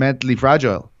fighter who's mentally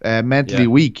fragile, mentally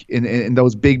weak in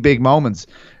those big moments.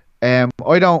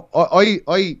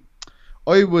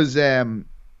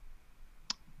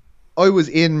 I was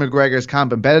in McGregor's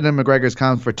camp, embedded in McGregor's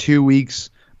camp for 2 weeks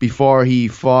before he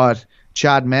fought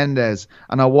Chad Mendes,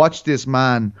 and I watched this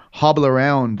man hobble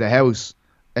around the house,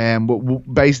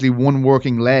 with basically one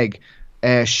working leg,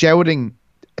 shouting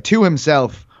to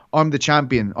himself, "I'm the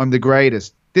champion. I'm the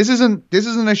greatest." This isn't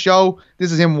a show.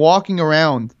 This is him walking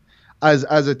around as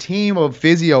a team of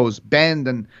physios bend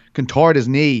and contort his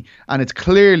knee, and it's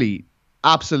clearly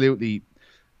absolutely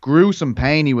gruesome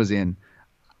pain he was in.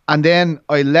 And then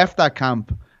I left that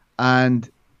camp, and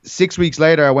 6 weeks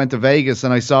later I went to Vegas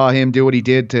and I saw him do what he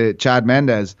did to Chad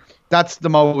Mendes. That's the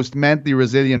most mentally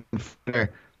resilient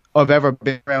fighter I've ever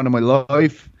been around in my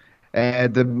life.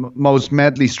 The most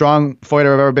mentally strong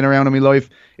fighter I've ever been around in my life.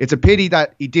 It's a pity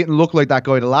that he didn't look like that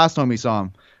guy the last time we saw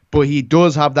him, but he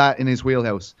does have that in his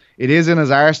wheelhouse. It is in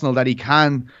his arsenal that he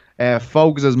can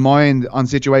focus his mind on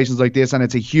situations like this, and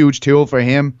it's a huge tool for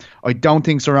him. I don't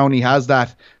think Cerrone has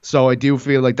that, so I do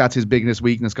feel like that's his biggest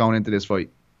weakness going into this fight.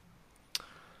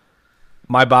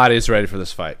 My body is ready for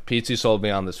this fight. Pizzi sold me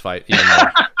on this fight. Even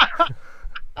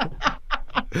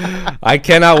I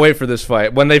cannot wait for this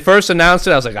fight. When they first announced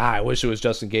it, I was like, I wish it was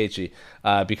Justin Gaethje,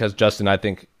 because Justin, I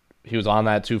think he was on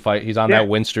that fight. He's on that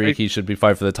win streak. He should be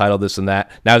fighting for the title, this and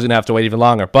that. Now he's going to have to wait even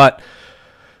longer. But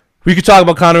we could talk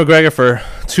about Conor McGregor for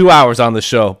 2 hours on the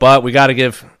show, but we have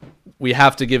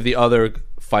to give the other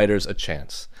fighters a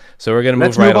chance. So we're going to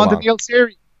move right along. Let's move on to Neil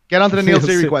Seary. Get on to the Neil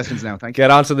Seary questions now. Thank you.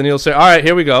 Get on to the Neil Seary. All right,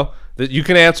 here we go. You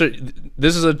can answer.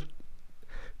 This is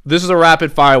a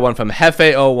rapid fire one from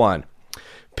Hefe01.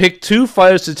 Pick two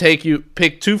fighters to take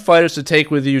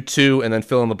with you to, and then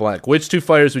fill in the blank. Which two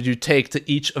fighters would you take to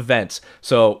each event?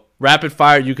 So rapid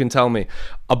fire, you can tell me.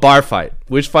 A bar fight.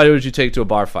 Which fighter would you take to a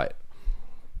bar fight?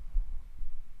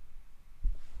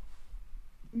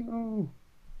 No.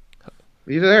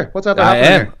 Are you there? What's happening? I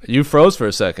am. You froze for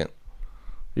a second.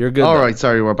 You're good. All right.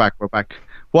 Sorry, we're back.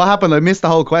 What happened? I missed the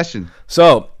whole question.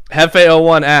 So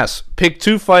Hefe01 asks, pick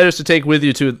two fighters to take with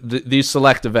you to these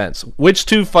select events. Which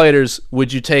two fighters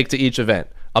would you take to each event?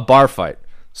 A bar fight.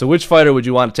 So which fighter would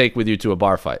you want to take with you to a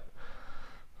bar fight?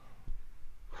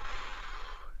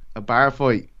 A bar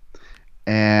fight.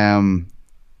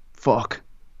 Fuck.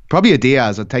 Probably a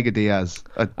Diaz. I'd take a Diaz.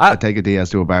 I'd take a Diaz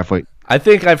to a bar fight. I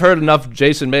think I've heard enough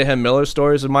Jason Mayhem Miller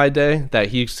stories in my day that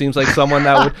he seems like someone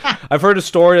that would... I've heard a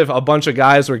story of a bunch of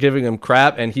guys were giving him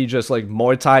crap, and he just like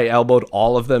Muay Thai elbowed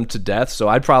all of them to death, so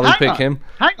I'd probably pick him.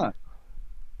 Hang on.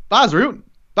 Baz Rutten.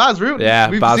 Yeah,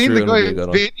 we've Baz seen Rutten the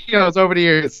guy's videos over the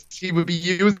years. He would be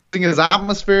using his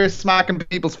atmosphere, smacking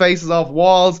people's faces off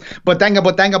walls. But dang.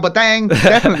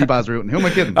 Definitely Baz Rutten. Who am I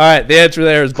kidding? All right, the answer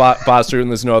there is Baz Rutten.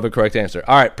 There's no other correct answer.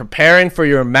 All right, preparing for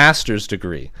your master's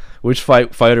degree. Which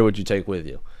fighter would you take with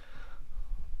you?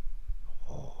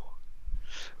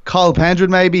 Carl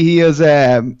Pendred, maybe. He was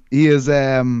meant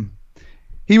to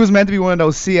be one of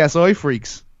those CSI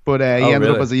freaks, but he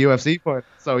ended up as a UFC fighter.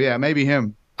 So yeah, maybe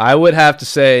him. I would have to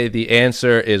say the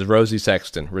answer is Rosie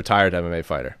Sexton, retired MMA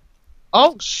fighter.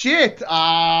 Oh shit!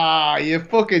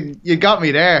 You got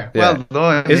me there. Yeah. Well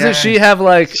done. Isn't she have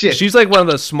like she's like one of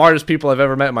the smartest people I've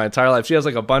ever met in my entire life. She has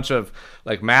like a bunch of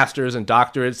like masters and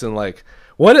doctorates and like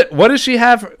what does she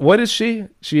have? What is she?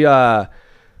 She's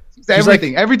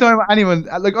everything. Every time anyone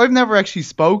like I've never actually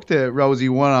spoke to Rosie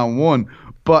one-on-one,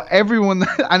 but everyone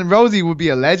and Rosie would be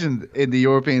a legend in the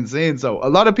European scene. So a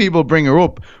lot of people bring her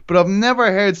up, but I've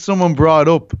never heard someone brought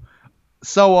up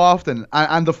so often.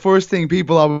 And the first thing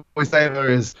people always say to her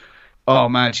is, "Oh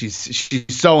man, she's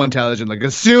so intelligent." Like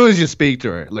as soon as you speak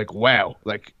to her, like wow,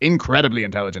 like incredibly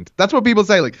intelligent. That's what people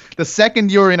say. Like the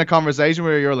second you're in a conversation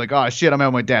where you're like, "Oh shit, I'm out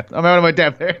of my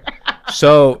depth. Here."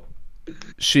 So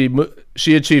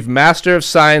she achieved Master of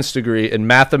Science degree in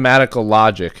mathematical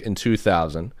logic in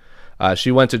 2000.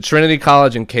 She went to Trinity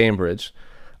College in Cambridge.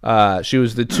 She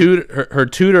was the tutor. Her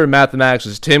tutor in mathematics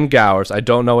was Tim Gowers. I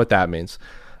don't know what that means.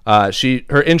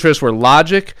 Her interests were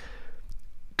logic,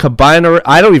 combiner.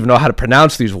 I don't even know how to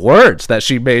pronounce these words that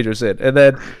she majors in. And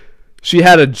then she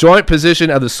had a joint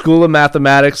position at the School of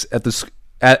Mathematics and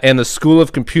the School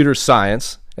of Computer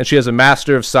Science. And she has a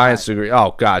Master of Science degree.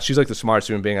 Oh God, she's like the smartest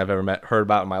human being I've ever heard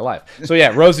about in my life. So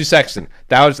yeah, Rosie Sexton.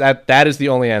 That is the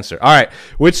only answer. All right,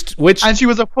 which and she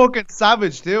was a fucking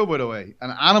savage too, by the way,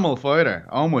 an animal fighter.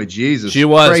 Oh my Jesus, she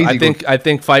was. I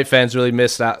think fight fans really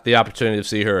missed out the opportunity to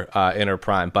see her in her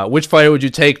prime. But which fighter would you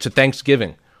take to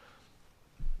Thanksgiving?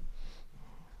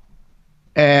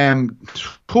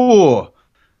 Poor,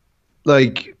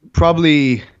 like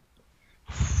probably.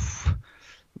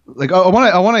 Like I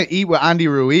want to eat with Andy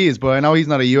Ruiz, but I know he's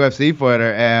not a UFC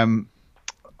fighter.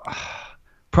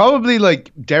 Probably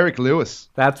like Derek Lewis.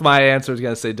 That's my answer. I was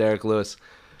gonna say Derek Lewis.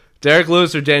 Derek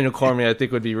Lewis or Daniel Cormier, I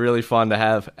think would be really fun to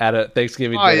have at a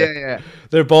Thanksgiving dinner. Yeah.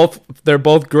 They're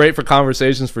both great for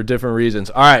conversations for different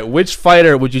reasons. All right, which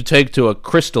fighter would you take to a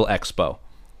Crystal Expo?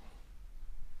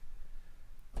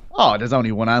 Oh, there's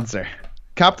only one answer.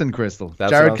 Captain Crystal.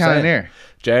 That's Jared what I'm saying. Cannonier.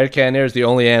 Jared Cannonier is the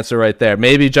only answer right there.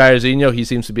 Maybe Jairzinho. He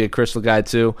seems to be a Crystal guy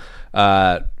too.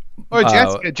 Or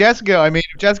Jessica. Jessica. I mean,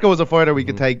 if Jessica was a fighter, we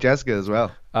could take Jessica as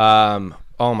well.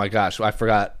 Oh my gosh, I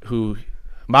forgot who.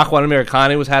 Makwan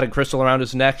Amirkhani was had a crystal around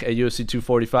his neck at UFC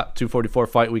 244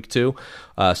 fight week 2,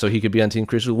 so he could be on Team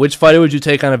Crystal. Which fighter would you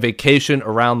take on a vacation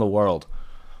around the world?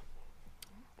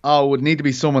 Oh, it would need to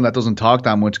be someone that doesn't talk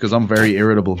that much because I'm very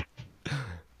irritable.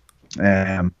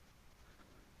 Someone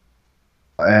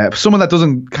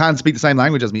that can't speak the same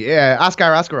language as me. Yeah,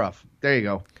 Askar Askarov. There you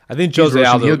go. I think Jose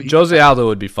Aldo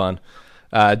would be fun.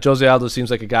 Jose Aldo seems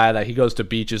like a guy that he goes to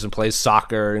beaches and plays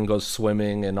soccer and goes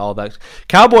swimming and all that.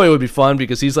 Cowboy would be fun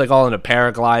because he's like all into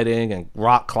paragliding and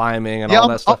rock climbing and all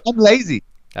that stuff. I'm lazy.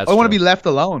 I want to be left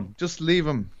alone. Just leave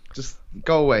him. Just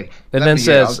go away. And then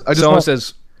someone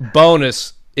says,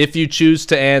 bonus, if you choose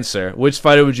to answer, which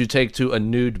fighter would you take to a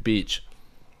nude beach?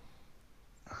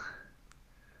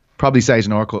 Probably Sage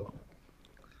Norcut.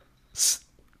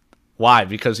 Why?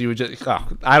 Because you would just... Oh,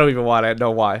 I don't even want to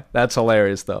know why. That's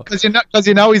hilarious, though. Because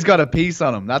you know he's got a piece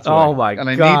on him. That's why. Oh, my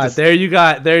God. There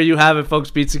you have it,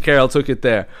 folks. Pizza Carol took it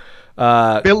there.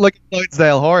 Built like a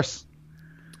Clydesdale horse.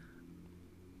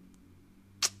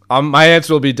 My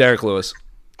answer will be Derek Lewis.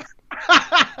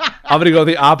 I'm going to go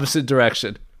the opposite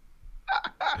direction.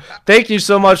 Thank you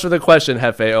so much for the question,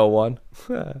 Hefe01.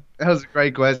 That was a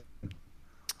great question.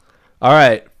 All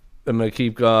right. I'm going to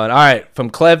keep going. All right.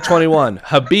 From Clev21.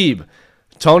 Khabib.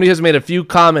 Tony has made a few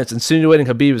comments insinuating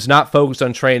Khabib is not focused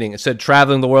on training. Instead,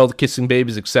 traveling the world, kissing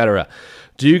babies, etc.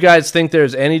 Do you guys think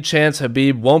there's any chance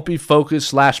Khabib won't be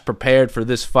focused / prepared for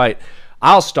this fight?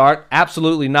 I'll start.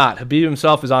 Absolutely not. Khabib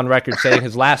himself is on record saying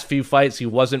his last few fights he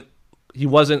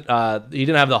didn't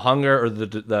have the hunger or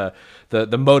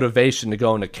the motivation to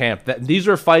go into camp. These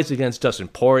were fights against Dustin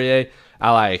Poirier,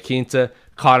 Ali Akinta,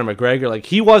 Conor McGregor. Like,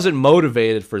 he wasn't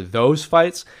motivated for those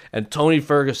fights, and Tony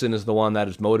Ferguson is the one that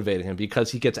is motivating him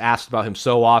because he gets asked about him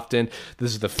so often.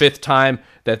 This is the 5th time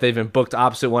that they've been booked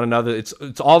opposite one another. It's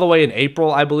all the way in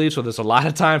April, I believe, so there's a lot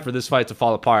of time for this fight to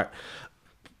fall apart.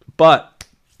 But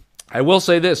I will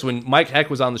say this. When Mike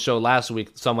Heck was on the show last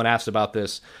week, someone asked about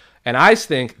this, and I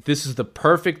think this is the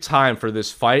perfect time for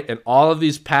this fight, and all of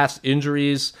these past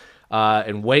injuries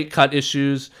and weight cut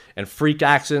issues and freak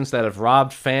accidents that have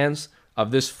robbed fans of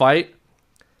this fight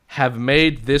have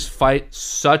made this fight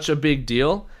such a big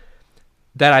deal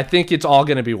that I think it's all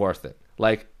going to be worth it.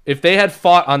 Like, if they had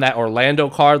fought on that Orlando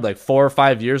card like 4 or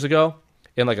 5 years ago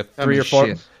in like a 3 or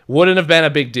 4, wouldn't have been a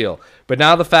big deal. But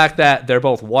now the fact that they're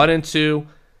both 1-2,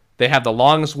 they have the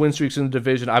longest win streaks in the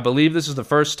division. I believe this is the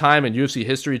first time in UFC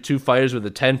history 2 fighters with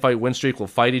a 10-fight win streak will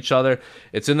fight each other.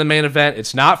 It's in the main event.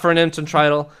 It's not for an instant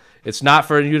title. It's not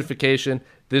for a unification.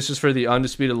 This is for the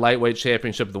undisputed lightweight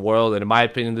championship of the world, and in my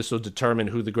opinion, this will determine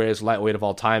who the greatest lightweight of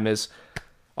all time is.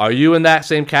 Are you in that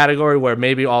same category where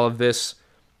maybe all of this,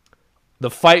 the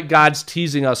fight gods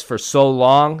teasing us for so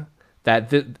long,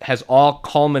 that has all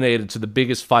culminated to the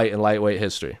biggest fight in lightweight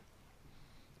history?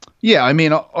 Yeah, I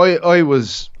mean, I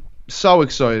was so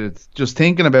excited just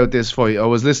thinking about this fight. I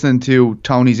was listening to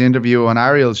Tony's interview on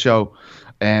Ariel's show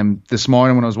this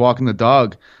morning when I was walking the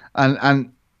dog,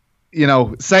 and you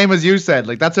know, same as you said,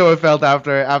 like, that's how I felt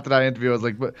after that interview. I was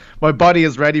like, my body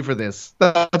is ready for this.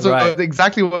 That's right.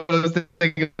 Exactly what I was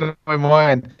thinking in my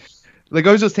mind. Like,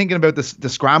 I was just thinking about the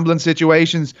scrambling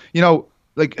situations. You know,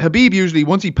 like, Khabib usually,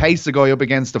 once he pastes a guy up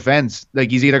against the fence, like,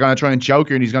 he's either going to try and choke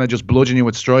you and he's going to just bludgeon you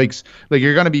with strikes. Like,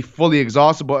 you're going to be fully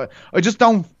exhausted. But I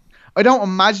don't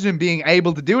imagine him being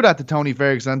able to do that to Tony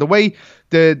Ferguson. And the way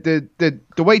the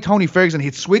way Tony Ferguson,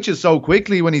 he switches so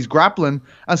quickly when he's grappling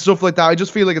and stuff like that, I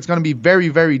just feel like it's going to be very,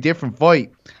 very different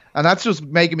fight. And that's just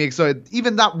making me excited.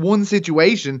 Even that one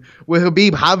situation with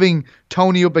Khabib having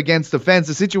Tony up against the fence,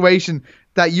 a situation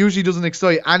that usually doesn't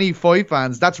excite any fight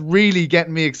fans, that's really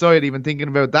getting me excited even thinking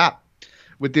about that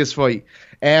with this fight.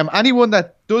 Anyone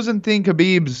that doesn't think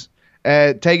Khabib's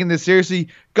taking this seriously,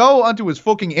 go onto his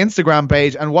fucking Instagram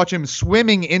page and watch him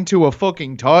swimming into a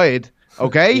fucking tide,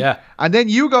 okay? Yeah. And then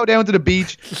you go down to the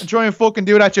beach and try and fucking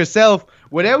do that yourself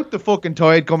without the fucking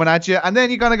tide coming at you, and then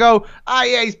you're gonna go,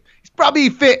 yeah, he's probably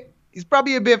fit. He's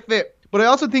probably a bit fit. But I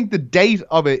also think the date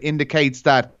of it indicates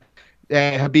that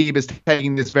Khabib is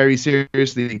taking this very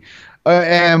seriously. We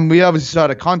obviously saw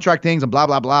the contract things and blah,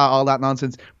 blah, blah, all that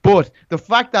nonsense. But the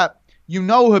fact that, you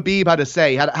know,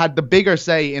 Khabib had the bigger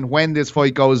say in when this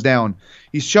fight goes down.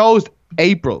 He's chose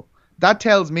April. that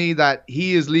tells me that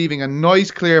he is leaving a nice,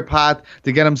 clear path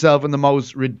to get himself in the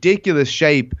most ridiculous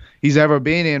shape he's ever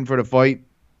been in for the fight.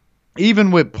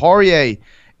 Even with Poirier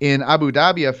in Abu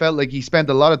Dhabi, I felt like he spent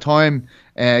a lot of time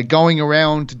going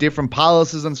around to different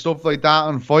palaces and stuff like that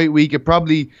on fight week. It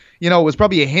probably, it was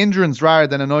probably a hindrance rather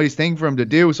than a nice thing for him to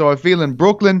do. So I feel in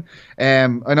Brooklyn, I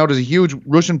know there's a huge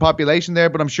Russian population there,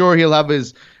 but I'm sure he'll have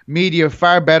his media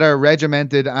far better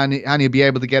regimented and he'll be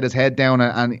able to get his head down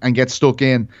and get stuck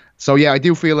in. So yeah, I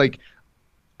do feel like,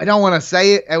 I don't want to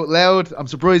say it out loud. I'm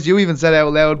surprised you even said it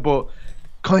out loud, but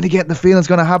kind of getting the feeling it's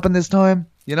going to happen this time,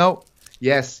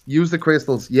 Yes, use the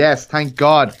crystals. Yes, thank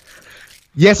God.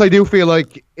 Yes, I do feel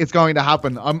like it's going to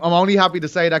happen. I'm only happy to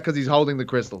say that because he's holding the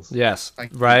crystals. Yes,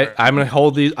 right. I'm going to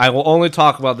hold these. I will only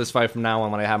talk about this fight from now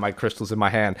on when I have my crystals in my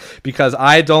hand because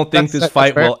I don't think this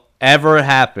fight will ever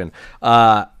happen.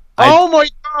 Oh my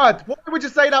God! Why would you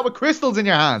say that with crystals in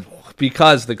your hand?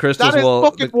 Because the crystals will. That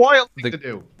is fucking wild thing to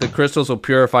do. The crystals will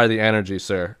purify the energy,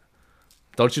 sir.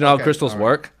 Don't you know how crystals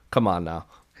work? Come on now.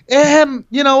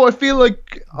 I feel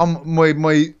like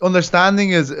my understanding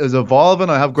is evolving.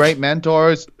 I have great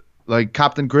mentors like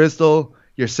Captain Crystal,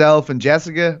 yourself, and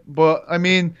Jessica. But I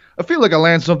mean, I feel like I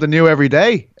learn something new every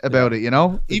day about it.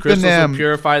 The crystals will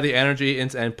purify the energy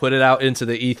and put it out into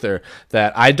the ether.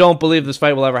 That I don't believe this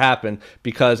fight will ever happen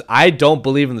because I don't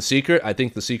believe in The Secret. I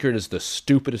think The Secret is the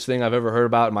stupidest thing I've ever heard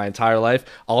about in my entire life.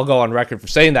 I'll go on record for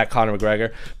saying that, Conor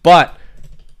McGregor. But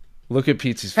look at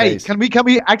Pete's face. Can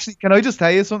I just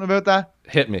tell you something about that?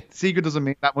 Hit me. Secret doesn't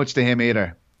mean that much to him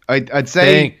either. I'd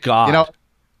say, thank God.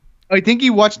 I think he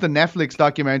watched the Netflix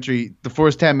documentary, the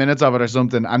first 10 minutes of it or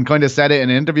something, and kind of said it in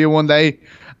an interview one day.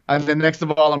 And then next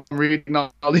of all, I'm reading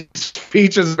all these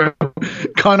speeches about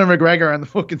Conor McGregor and the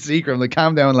fucking Secret. I'm like,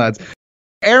 calm down, lads.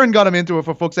 Aaron got him into it,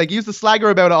 for fuck's sake. He used to slag her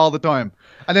about it all the time.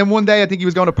 And then one day, I think he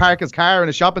was going to park his car in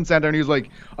a shopping center, and he was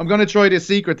like, I'm going to try this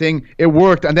Secret thing. It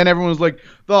worked. And then everyone was like,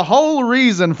 the whole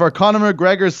reason for Conor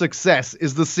McGregor's success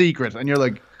is The Secret. And you're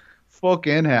like,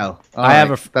 fucking hell. I have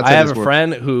a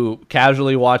friend who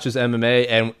casually watches MMA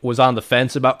and was on the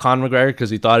fence about Conor McGregor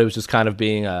because he thought he was just kind of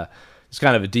being a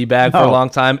D-bag for a long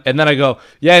time. And then I go,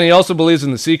 yeah, and he also believes in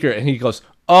The Secret. And he goes,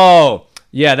 oh,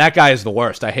 yeah, that guy is the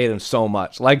worst. I hate him so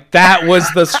much. Like, that was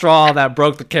the straw that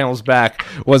broke the camel's back.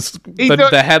 Was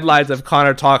the headlines of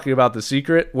Conor talking about The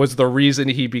Secret was the reason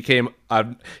he became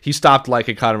he stopped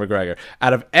liking Conor McGregor.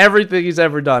 Out of everything he's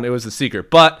ever done, it was The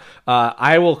Secret. But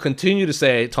I will continue to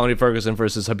say Tony Ferguson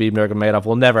versus Khabib Nurmagomev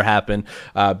will never happen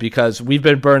because we've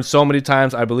been burned so many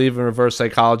times. I believe in reverse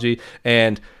psychology,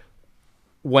 and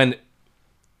when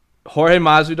Jorge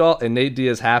Masvidal and Nate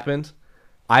Diaz happened,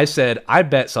 I said, I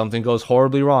bet something goes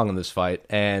horribly wrong in this fight.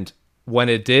 And when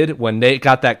it did, when Nate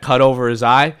got that cut over his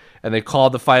eye and they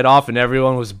called the fight off and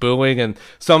everyone was booing and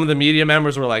some of the media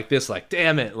members were like this, like,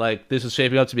 damn it, like this is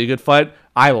shaping up to be a good fight,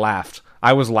 I laughed.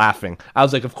 I was laughing. I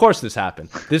was like, of course this happened.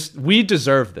 We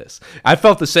deserve this. I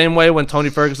felt the same way when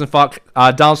Tony Ferguson fought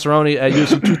Donald Cerrone at UFC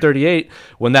 238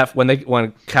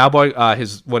 when Cowboy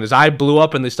when his eye blew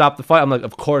up and they stopped the fight. I'm like,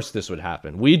 of course this would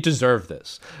happen. We deserve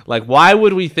this. Like, why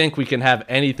would we think we can have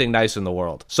anything nice in the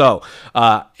world? So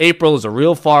April is a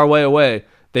real far way away.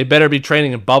 They better be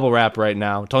training in bubble wrap right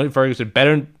now. Tony Ferguson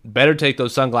better take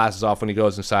those sunglasses off when he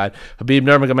goes inside. Khabib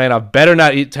Nurmagomedov better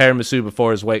not eat tiramisu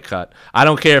before his weight cut. I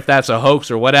don't care if that's a hoax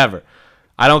or whatever.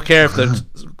 I don't care if the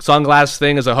sunglass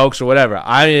thing is a hoax or whatever.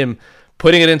 I am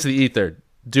putting it into the ether.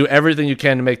 Do everything you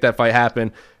can to make that fight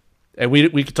happen. And we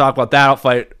could talk about that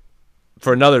fight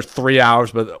for another 3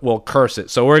 hours, but we'll curse it.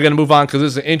 So we're going to move on because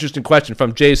this is an interesting question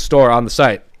from Jay's store on the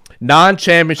site.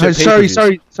 Non-championship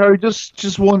pay-per-views. Sorry.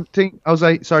 Just one thing. I was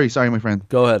like, sorry, my friend.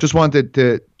 Go ahead. Just wanted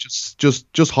to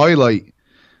just highlight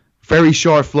very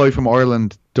short flight from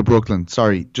Ireland to Brooklyn.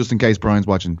 Sorry, just in case Brian's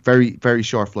watching. Very, very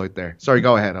short flight there. Sorry,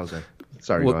 go ahead, Jose.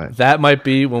 Sorry, go ahead. That might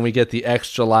be when we get the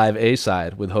extra live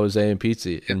A-side with Jose and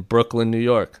Pizzi in Brooklyn, New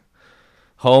York,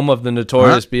 home of the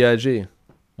notorious B.I.G.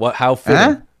 How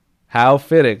fitting? How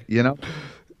fitting?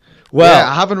 Well,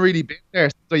 yeah, I haven't really been there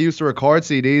since I used to record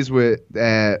CDs with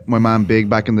my man Big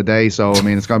back in the day. So, I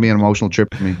mean, it's going to be an emotional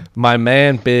trip for me. My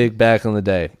man Big back in the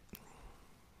day.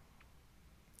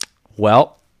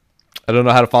 Well, I don't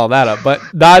know how to follow that up, but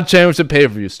non-championship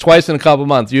pay-per-views. Twice in a couple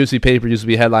months, UFC pay-per-views will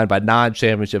be headlined by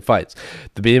non-championship fights.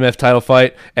 The BMF title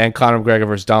fight and Conor McGregor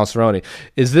versus Donald Cerrone.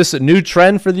 Is this a new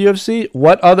trend for the UFC?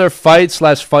 What other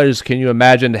fights/fighters can you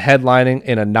imagine headlining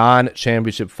in a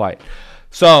non-championship fight?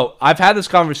 So I've had this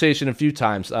conversation a few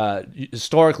times.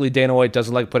 Historically, Dana White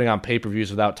doesn't like putting on pay-per-views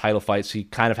without title fights. He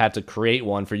kind of had to create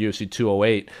one for UFC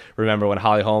 208. Remember when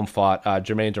Holly Holm fought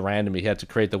Jermaine Durandamy? He had to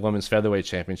create the Women's Featherweight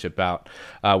Championship bout,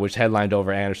 which headlined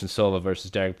over Anderson Silva versus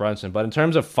Derek Brunson. But in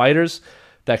terms of fighters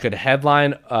that could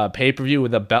headline a pay-per-view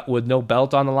with no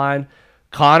belt on the line,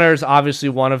 Conor's obviously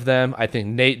one of them. I think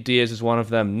Nate Diaz is one of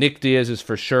them. Nick Diaz is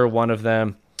for sure one of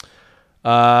them.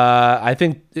 I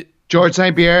think... George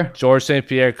St. Pierre. George St.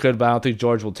 Pierre could, but I don't think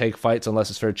George will take fights unless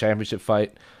it's for a championship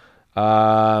fight.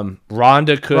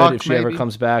 Ronda could Brock, if she ever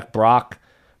comes back. Brock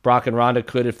and Ronda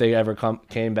could if they ever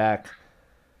came back.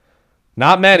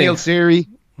 Not many. Neil Seary.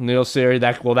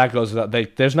 That goes without.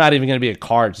 There's not even going to be a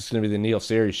card. It's just going to be the Neil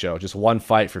Seary show. Just one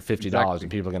fight for $50, exactly. And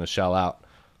people are going to shell out.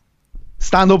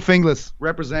 Stand up, Finglas.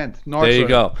 Represent. North there you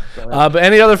go. But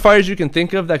any other fighters you can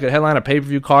think of that could headline a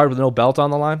pay-per-view card with no belt on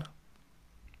the line?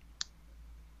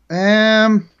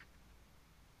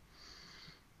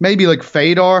 Maybe like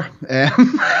Fedor.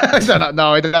 I don't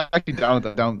know. I actually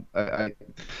don't.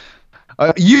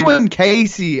 You and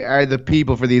Casey are the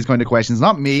people for these kind of questions,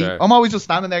 not me. Sure. I'm always just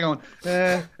standing there going,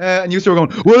 and you still going,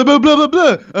 blah blah blah blah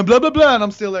blah, and blah blah blah, and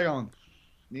I'm still there going,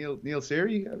 Neil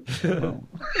Seary.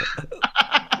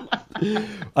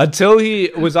 Until he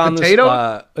was on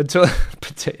potato?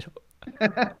 Potato.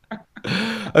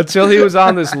 Until he was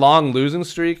on this long losing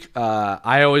streak,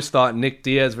 I always thought Nick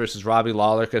Diaz versus Robbie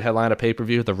Lawler could headline a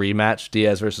pay-per-view, the rematch,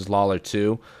 Diaz versus Lawler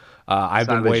 2. I've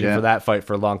been waiting for that fight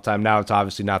for a long time. Now it's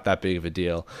obviously not that big of a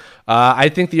deal. I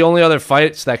think the only other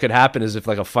fights that could happen is if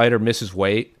like a fighter misses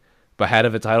weight ahead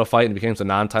of a title fight and becomes a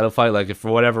non-title fight. Like if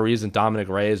for whatever reason Dominic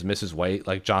Reyes misses weight,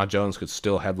 like John Jones could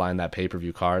still headline that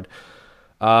pay-per-view card.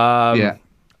 Other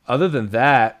than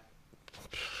that,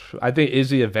 I think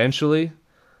Izzy eventually,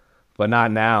 but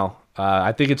not now.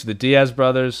 I think it's the Diaz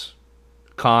brothers,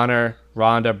 Conor,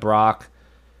 Ronda, Brock,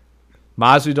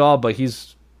 Masvidal, but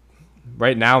he's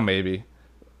right now maybe.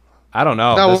 I don't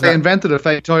know. No, they invented a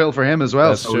fake title for him as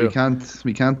well, so true.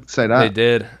 we can't say that. They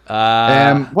did.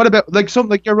 What about like something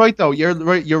like you're right though. You're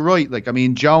right. Like I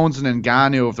mean, Jones and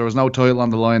Ngannou, if there was no title on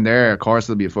the line there, of course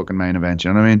it'll be a fucking main event.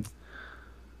 You know what I mean?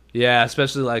 Yeah,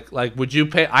 especially like would you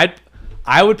pay?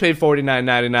 I would pay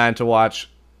 $49.99 to watch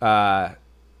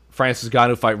Francis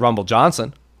Ngannou fight Rumble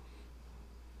Johnson.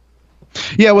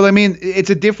 Yeah, well, I mean, it's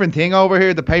a different thing over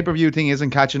here. The pay-per-view thing isn't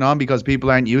catching on because people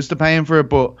aren't used to paying for it.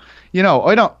 But you know,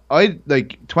 I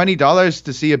like $20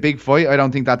 to see a big fight. I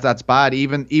don't think that's bad.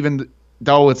 Even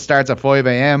though it starts at 5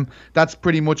 a.m., that's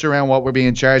pretty much around what we're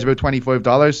being charged, about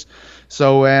 $25.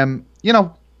 So you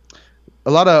know,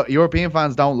 a lot of European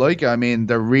fans don't like it. I mean,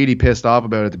 they're really pissed off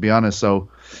about it, to be honest. So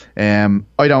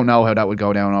I don't know how that would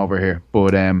go down over here.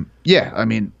 But yeah, I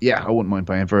mean, yeah, I wouldn't mind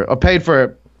paying for it.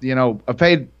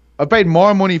 I paid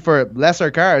more money for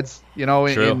lesser cards, you know,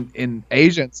 in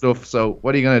Asia and stuff. So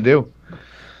what are you gonna do?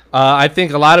 I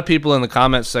think a lot of people in the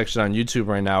comments section on YouTube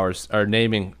right now are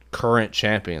naming current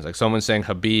champions. Like someone's saying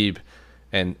Khabib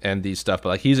and these stuff, but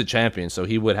like he's a champion, so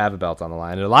he would have a belt on the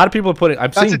line. And a lot of people are putting.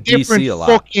 I'm seeing DC a lot.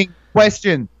 Fucking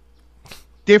question.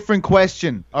 Different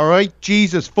question. All right,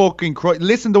 Jesus fucking Christ.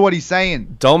 Listen to what he's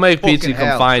saying. Don't make Pizzi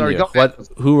come find you.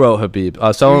 Who wrote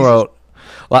Khabib? Someone wrote.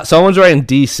 Someone's writing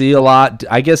DC a lot.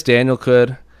 I guess Daniel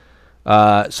could.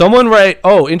 Someone write.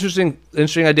 Oh, interesting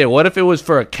idea. What if it was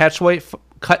for a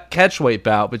catchweight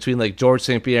bout between like George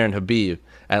St. Pierre and Khabib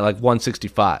at like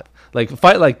 165? Like a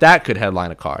fight like that could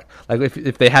headline a card. Like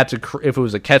if they had to, if it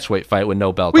was a catchweight fight with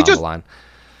no belt on the line.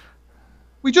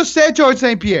 We just said George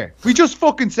St. Pierre. We just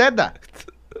fucking said that.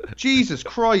 Jesus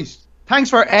Christ. Thanks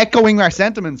for echoing our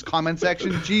sentiments, comment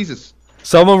section. Jesus.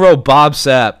 Someone wrote Bob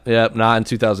Sapp. Yep, not in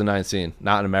 2019.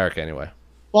 Not in America, anyway.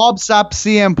 Bob Sapp,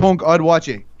 CM Punk, I'd watch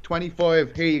it.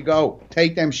 25, here you go.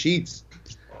 Take them sheets.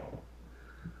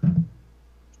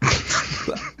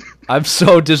 I'm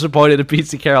so disappointed in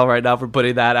Pizzi Carroll right now for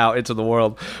putting that out into the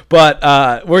world. But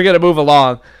we're going to move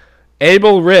along.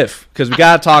 Abel Riff, because we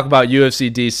got to talk about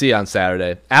UFC DC on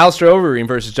Saturday. Alistair Overeem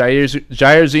versus Jairzinho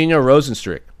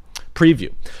Rozenstruik.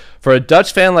 Preview. For a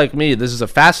Dutch fan like me, this is a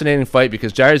fascinating fight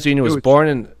because Jairzinho was born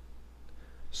in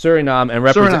Suriname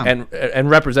and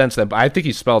represents them. But I think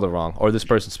he spelled it wrong, or this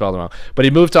person spelled it wrong. But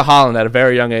he moved to Holland at a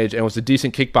very young age and was a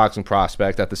decent kickboxing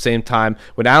prospect at the same time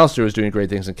when Alistair was doing great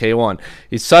things in K1.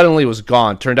 He suddenly was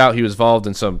gone. Turned out he was involved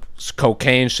in some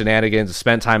cocaine shenanigans and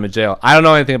spent time in jail. I don't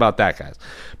know anything about that, guys.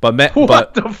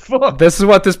 What the fuck? This is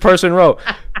what this person wrote.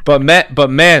 But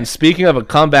man, speaking of a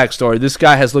comeback story, this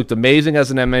guy has looked amazing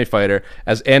as an MMA fighter,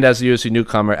 and as a UFC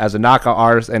newcomer, as a knockout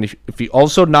artist. And if he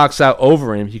also knocks out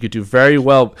Overeem, he could do very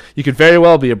well. He could very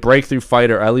well be a breakthrough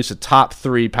fighter, or at least a top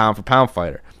 3 pound for pound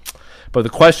fighter. But the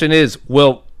question is,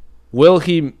 will Will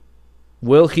he,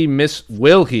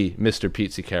 Mr.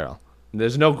 Pizzi Carroll?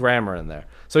 There's no grammar in there.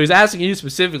 So he's asking you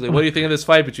specifically, what do you think of this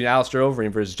fight between Alistair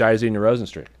Overeem versus Jairzinho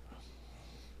Rozenstruik?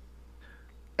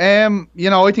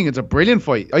 I think it's a brilliant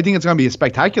fight. I think it's going to be a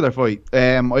spectacular fight.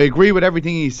 I agree with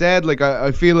everything he said. Like,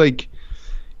 I feel like,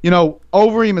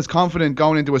 Overeem is confident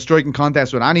going into a striking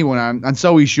contest with anyone, and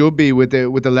so he should be with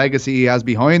the legacy he has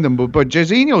behind him. But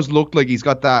Jairzinho's looked like he's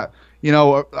got that.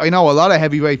 I know a lot of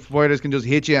heavyweight fighters can just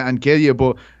hit you and kill you,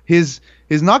 but his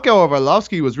knockout of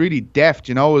Arlovski was really deft.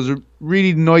 It was a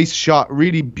really nice shot,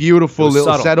 really beautiful little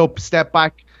subtle setup, step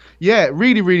back. Yeah,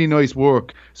 really, really nice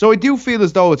work. So I do feel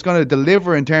as though it's going to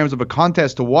deliver in terms of a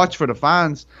contest to watch for the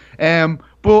fans.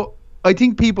 But I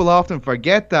think people often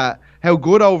forget that how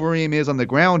good Overeem is on the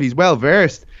ground. He's well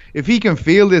versed. If he can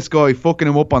feel this guy fucking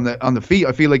him up on the feet,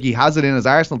 I feel like he has it in his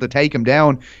arsenal to take him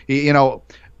down.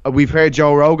 We've heard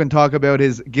Joe Rogan talk about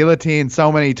his guillotine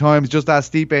so many times. Just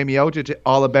ask Stipe Miocic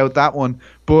all about that one.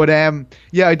 But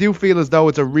I do feel as though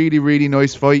it's a really, really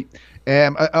nice fight.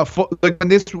 Like when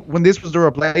this was the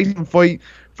replacement fight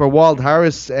for Walt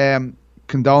Harris,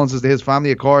 condolences to his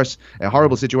family, of course, a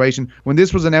horrible situation. When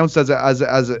this was announced as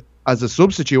a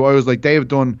substitute, I was like, they have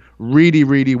done really,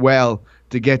 really well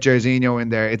to get Jairzinho in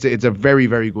there. It's a very,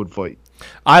 very good fight.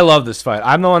 I love this fight.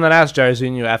 I'm the one that asked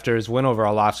Jairzinho after his win over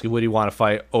Arlovski, would he want to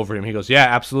fight over him? He goes, yeah,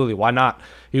 absolutely. Why not?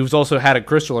 He was also had a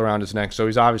crystal around his neck, so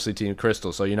he's obviously Team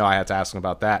Crystal. So I had to ask him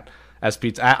about that. As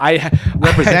Pete, I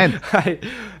represent.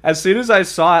 As soon as I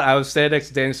saw it, I was standing next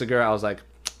to Danny Segura. I was like,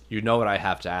 what I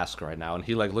have to ask right now? And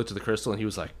he looked at the crystal and he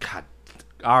was like, God,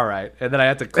 all right. And then I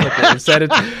had to clip it and send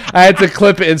it. I had to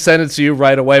clip it and send it to you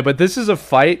right away. But this is a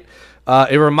fight.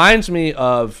 It reminds me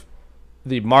of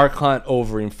the Mark Hunt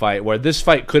Overeem fight, where this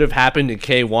fight could have happened in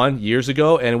K1 years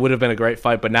ago and it would have been a great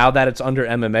fight. But now that it's under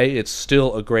MMA, it's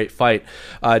still a great fight.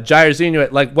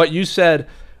 Jairzinho, like what you said.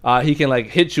 He can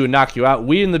hit you and knock you out.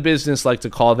 We in the business like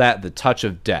to call that the touch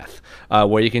of death,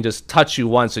 where he can just touch you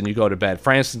once and you go to bed.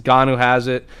 Francis Ngannou has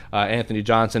it. Anthony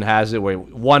Johnson has it, where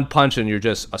one punch and you're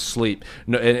just asleep.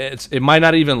 No, it might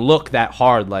not even look that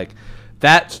hard. Like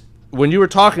that, when you were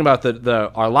talking about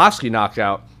the Arlovski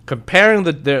knockout, comparing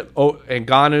the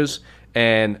Ngannou's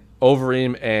and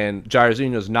Overeem and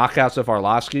Jairzinho's knockouts of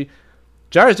Arlovski,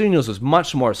 Jairzinho's was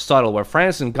much more subtle, where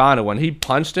Francis Ngannou, when he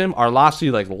punched him,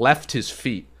 Arlovski left his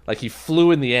feet. He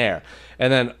flew in the air.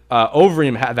 And then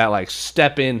Overeem had that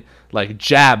step in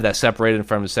jab that separated him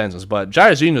from his senses. But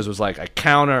Jairzinho's was a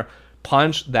counter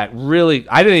punch that really,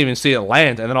 I didn't even see it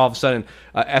land. And then all of a sudden,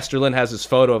 Esther Lynn has this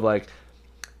photo of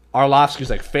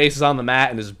Arlovski's face is on the mat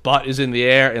and his butt is in the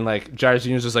air, and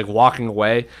Jairzinho's just walking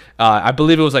away. I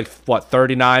believe it was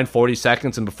 39, 40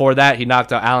 seconds, and before that he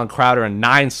knocked out Alan Crowder in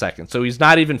 9 seconds. So he's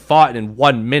not even fought in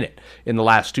 1 minute in the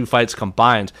last two fights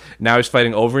combined. Now he's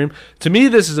fighting Overeem. To me,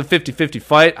 this is a 50-50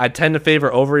 fight. I tend to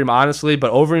favor Overeem, honestly,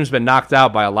 but Overeem's been knocked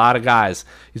out by a lot of guys.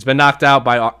 He's been knocked out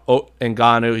by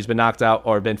Ngannou. He's been knocked out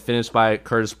or been finished by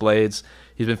Curtis Blades.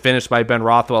 He's been finished by Ben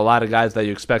Rothwell. A lot of guys that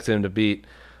you expected him to beat.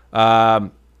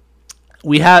 Alex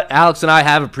and I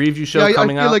have a preview show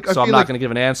coming out, so I'm not going to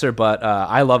give an answer, but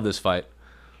I love this fight.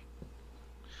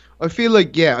 I feel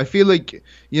like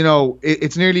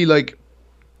it's nearly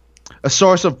a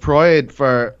source of pride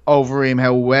for Overeem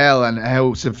how well and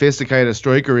how sophisticated a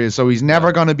striker is. So he's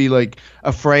never going to be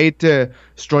afraid to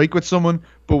strike with someone.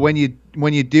 But when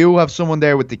you do have someone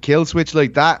there with the kill switch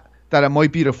like that it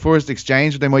might be the first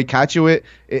exchange they might catch you with,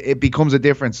 it becomes a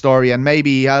different story. And maybe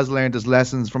he has learned his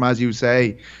lessons from, as you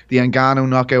say, the Ngannou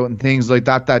knockout and things like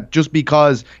that, that just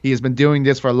because he has been doing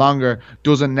this for longer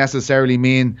doesn't necessarily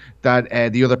mean that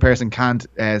the other person can't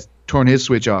turn his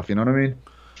switch off. You know what I mean?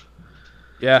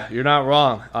 Yeah, you're not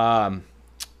wrong.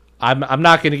 I'm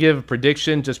not going to give a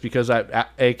prediction just because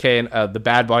AK and the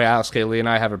bad boy Alex K. Lee and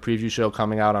I have a preview show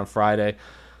coming out on Friday.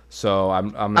 So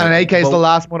I'm not, and AK's the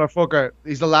last motherfucker.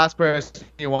 He's the last person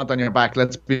you want on your back.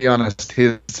 Let's be honest.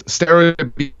 His steroid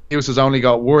abuse has only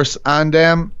got worse. And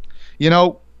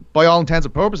by all intents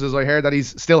and purposes, I heard that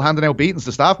he's still handing out beatings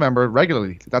to staff member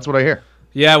regularly. That's what I hear.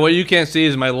 Yeah, what you can't see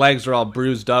is my legs are all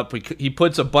bruised up. He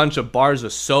puts a bunch of bars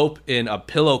of soap in a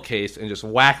pillowcase and just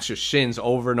whacks your shins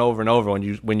over and over and over when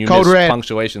you miss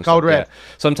punctuation. Code red. Yeah.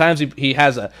 Sometimes he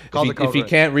has if he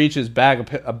can't reach his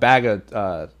bag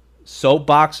of soap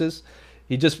boxes,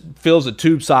 he just fills a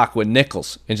tube sock with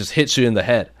nickels and just hits you in the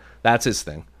head. That's his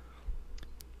thing.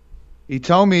 He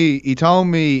told me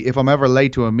if I'm ever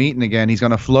late to a meeting again, he's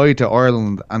going to fly to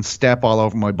Ireland and step all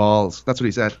over my balls. That's what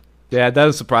he said. Yeah, it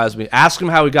doesn't surprise me. Ask him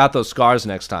how he got those scars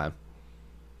next time.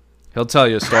 He'll tell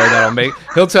you a story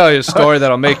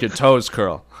that'll make your toes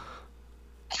curl.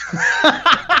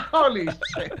 Holy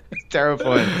shit. It's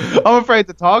terrifying. I'm afraid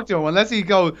to talk to him unless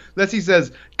he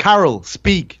says, Carol,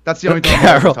 speak. That's the only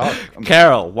time I can talk.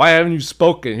 Carol, why haven't you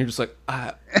spoken? You're just like,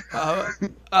 and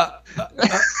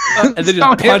then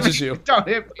just punches you. Don't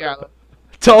hit me, Alan.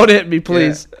 Don't hit me,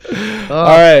 please. Yeah.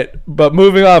 All right, but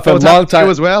moving on from long time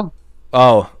as well.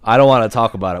 Oh, I don't want to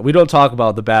talk about it. We don't talk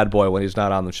about the bad boy when he's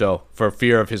not on the show for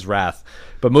fear of his wrath.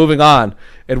 But moving on,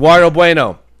 Eduardo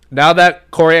Bueno. Now that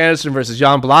Corey Anderson versus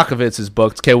Jan Blachowicz is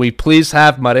booked, can we please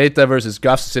have Mareta versus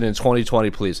Gustafsson in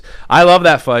 2020, please? I love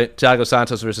that fight, Thiago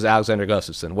Santos versus Alexander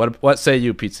Gustafsson. What say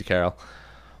you, Pizza Carol?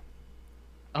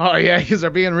 Oh, yeah, because they're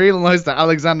being real nice to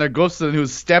Alexander Gustafsson,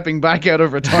 who's stepping back out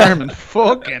of retirement.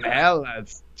 Fucking hell,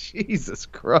 lads. Jesus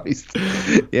Christ.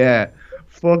 Yeah.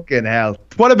 Fucking hell.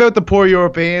 What about the poor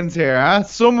Europeans here, huh?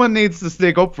 Someone needs to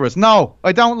stick up for us. No,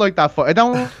 I don't like that fight. I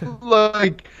don't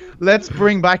like, let's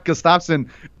bring back Gustafsson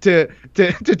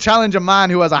to challenge a man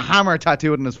who has a hammer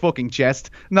tattooed on his fucking chest.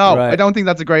 No, right. I don't think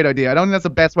that's a great idea. I don't think that's the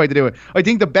best way to do it. I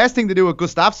think the best thing to do with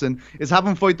Gustafsson is have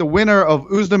him fight the winner of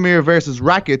Uzdemir versus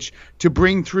Rakic to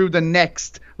bring through the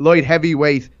next light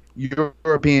heavyweight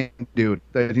European dude.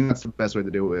 I think that's the best way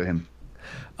to do it with him.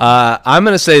 I'm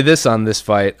going to say this on this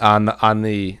fight. I want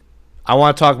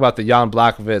to talk about the Jan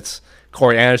Blachowicz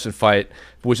Corey Anderson fight,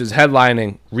 which is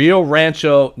headlining Rio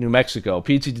Rancho, New Mexico.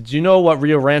 PT, did you know what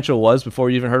Rio Rancho was before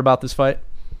you even heard about this fight?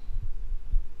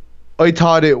 I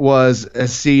thought it was a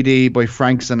CD by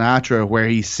Frank Sinatra where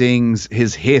he sings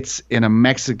his hits in a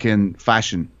Mexican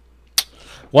fashion.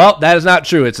 Well, that is not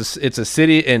true. It's a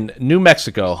city in New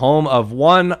Mexico, home of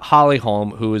one Holly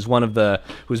Holm, who is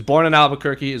who's born in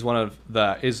Albuquerque, is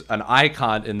an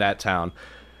icon in that town.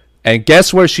 And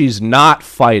guess where she's not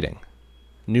fighting?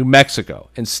 New Mexico.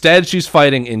 Instead, she's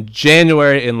fighting in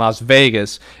January in Las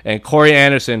Vegas, and Corey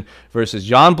Anderson versus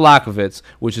Jan Blachowicz,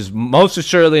 which is most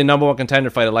assuredly a number one contender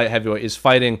fight at light heavyweight, is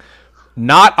fighting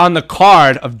not on the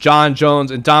card of John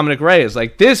Jones and Dominic Reyes.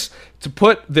 Like this, to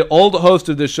put the old host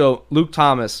of this show, Luke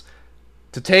Thomas,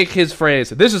 to take his phrase,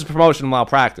 this is promotional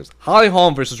malpractice. Holly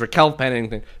Holm versus Raquel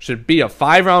Pennington should be a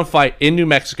 5-round fight in New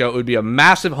Mexico. It would be a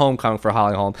massive homecoming for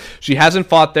Holly Holm. She hasn't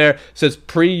fought there since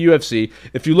pre-UFC.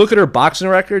 If you look at her boxing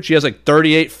record, she has like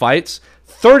 38 fights.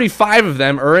 35 of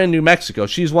them are in New Mexico.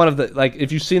 She's one of the, like,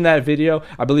 if you've seen that video,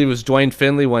 I believe it was Dwayne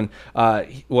Finley when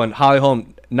Holly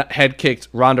Holm head kicked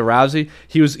Ronda Rousey.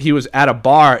 He was at a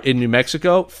bar in New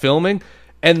Mexico filming,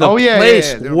 and the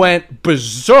place went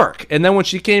berserk. And then when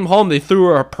she came home, they threw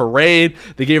her a parade.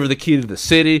 They gave her the key to the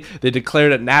city. They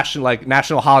declared it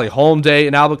National Holly Holm Day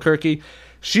in Albuquerque.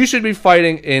 She should be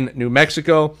fighting in New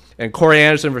Mexico. And Corey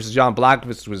Anderson versus Jan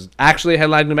Blachowicz was actually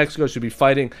headlined in New Mexico. Should be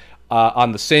fighting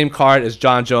on the same card as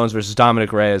John Jones versus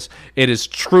Dominic Reyes. It is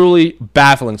truly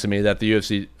baffling to me that the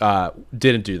UFC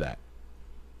didn't do that.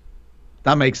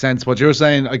 That makes sense. What you're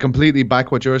saying, I completely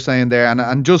back what you're saying there.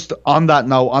 And just on that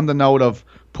note, on the note of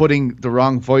putting the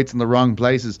wrong fights in the wrong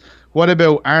places, what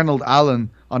about Arnold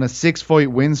Allen on a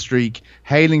 6-fight win streak,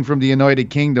 hailing from the United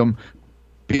Kingdom,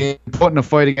 being put in a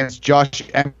fight against Josh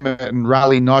Emmett in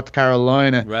Raleigh, North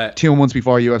Carolina, 2 months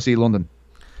before UFC London?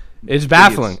 It's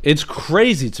baffling. It's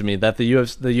crazy to me that the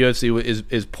UFC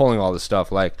is pulling all this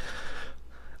stuff. Like,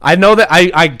 I know that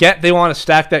I get they want to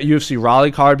stack that UFC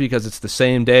Raleigh card because it's the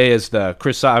same day as the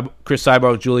Chris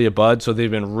Cyborg Julia Budd, so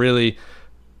they've been really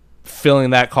filling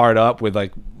that card up with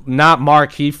like not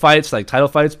marquee fights like title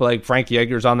fights, but like Frankie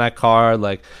Edgar's on that card,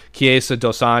 like Chiesa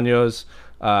Dos Anjos,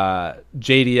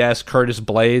 JDS, Curtis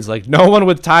Blades, like no one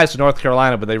with ties to North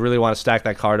Carolina, but they really want to stack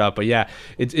that card up. But yeah,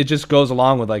 it just goes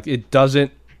along with like it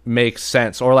doesn't make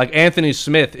sense. Or like Anthony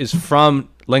Smith is from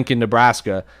Lincoln,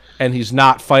 Nebraska, and he's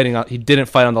not fighting on. He didn't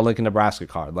fight on the Lincoln, Nebraska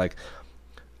card. Like,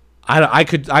 I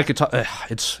could talk.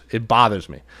 It bothers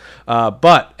me.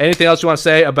 But anything else you want to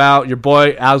say about your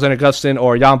boy Alexander Gustafsson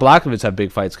or Jan Blachowicz have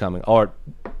big fights coming? Or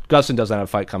Gustafsson doesn't have a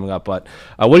fight coming up. But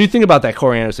what do you think about that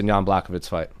Corey Anderson Jan Blachowicz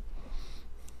fight?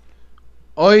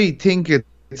 I think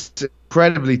it's an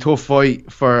incredibly tough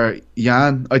fight for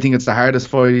Jan. I think it's the hardest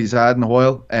fight he's had in a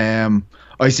while.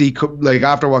 I see, like,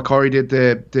 after what Corey did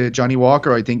to Johnny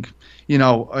Walker, I think,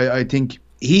 I think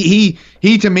he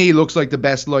to me looks like the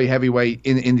best light heavyweight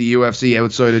in the UFC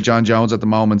outside of John Jones at the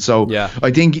moment. So yeah. I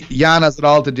think Jan has it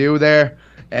all to do there.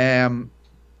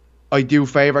 I do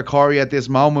favour Corey at this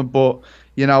moment, but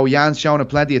Jan's shown it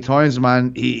plenty of times,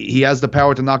 man. He has the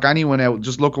power to knock anyone out.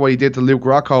 Just look at what he did to Luke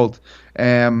Rockhold.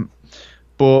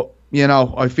 But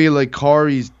I feel like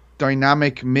Corey's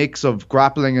dynamic mix of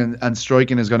grappling and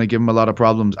striking is going to give him a lot of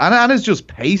problems, and it's just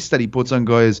pace that he puts on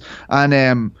guys,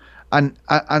 and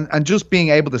and just being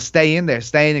able to stay in there,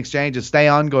 stay in exchanges, stay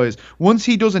on guys. Once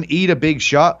he doesn't eat a big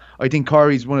shot, I think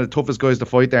Corey's one of the toughest guys to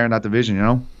fight there in that division, you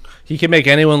know? He can make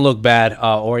anyone look bad,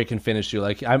 or he can finish you.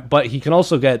 But he can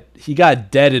also he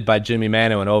got deaded by Jimmy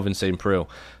Mano and Ovince St. Preux.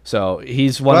 So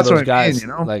he's one of those guys, you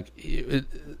know? Like,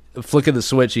 flick of the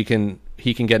switch, he can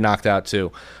get knocked out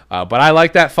too. But I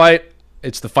like that fight.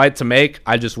 It's the fight to make.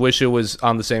 I just wish it was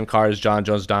on the same card as John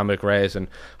Jones, Dominic Reyes, and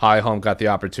Holly Holm got the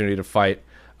opportunity to fight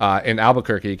in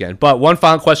Albuquerque again. But one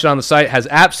final question on the site has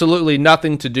absolutely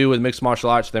nothing to do with mixed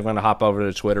martial arts. They're going to hop over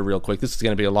to Twitter real quick. This is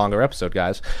going to be a longer episode,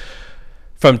 guys.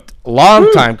 From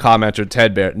longtime commenter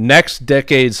Ted Bear, next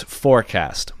decade's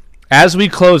forecast. As we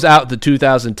close out the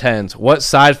 2010s, what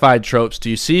sci-fi tropes do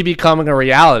you see becoming a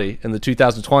reality in the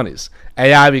 2020s?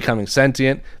 AI becoming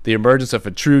sentient, the emergence of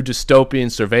a true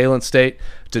dystopian surveillance state,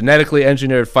 genetically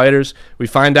engineered fighters, we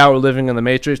find out we're living in the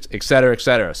Matrix, etc.,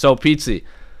 etc. So, Pizzi,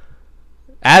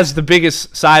 as the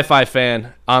biggest sci-fi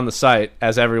fan on the site,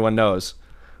 as everyone knows,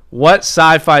 what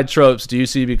sci-fi tropes do you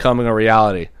see becoming a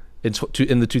reality in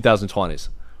the 2020s?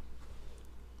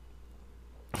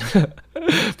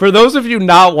 For those of you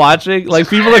not watching, like,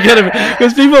 people are gonna,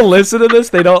 because people listen to this,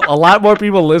 they don't. A lot more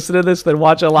people listen to this than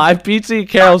watch it live. Pizzi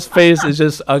Carroll's face is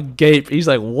just agape. He's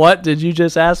like, "What did you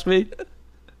just ask me?"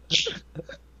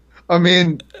 I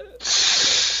mean,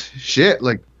 shit,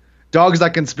 like dogs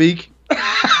that can speak.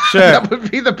 Sure, that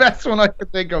would be the best one I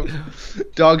could think of.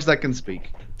 Dogs that can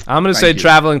speak. I'm gonna say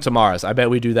traveling to Mars. I bet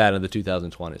we do that in the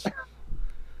 2020s,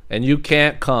 and you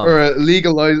can't come. Or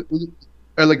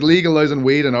legalizing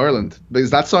weed in Ireland.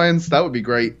 Is that science? That would be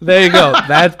great. There you go.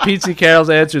 That's Pizzi Carroll's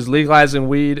answer, is legalizing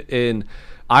weed in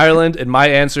Ireland. And my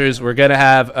answer is we're going to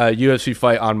have a UFC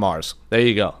fight on Mars. There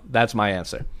you go. That's my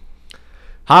answer.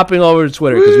 Hopping over to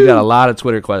Twitter, because we got a lot of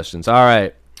Twitter questions. All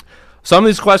right. Some of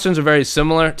these questions are very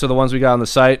similar to the ones we got on the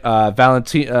site. I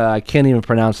can't even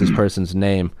pronounce this person's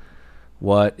name.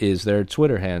 What is their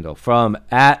Twitter handle? From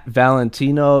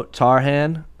 @Valentino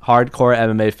Tarhan. Hardcore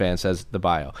MMA fan, says the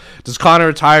bio. Does Conor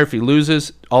retire if he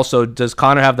loses? Also, does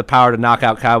Conor have the power to knock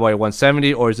out Cowboy at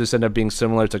 170, or does this end up being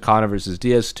similar to Conor versus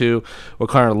Diaz 2, where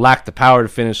Conor lacked the power to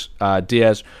finish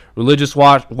Diaz? Religious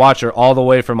watcher all the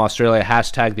way from Australia,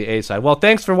 hashtag the A-side. Well,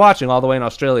 thanks for watching all the way in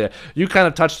Australia. You kind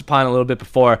of touched upon it a little bit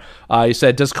before. You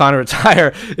said, does Conor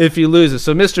retire if he loses?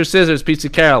 So, Mr. Scissors,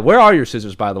 Pizzi Carroll, where are your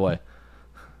scissors, by the way?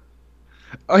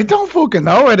 I don't fucking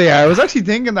know where they are. I was actually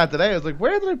thinking that today. I was like,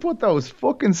 where did I put those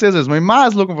fucking scissors? My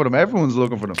ma's looking for them. Everyone's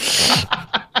looking for them.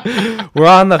 We're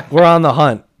on the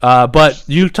hunt. But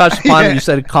you touched upon it. You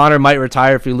said Conor might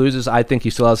retire if he loses. I think he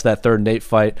still has that third Nate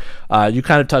fight. You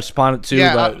kind of touched upon it too.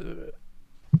 Yeah,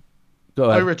 go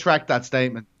ahead. I retract that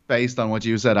statement based on what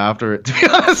you said after it. To be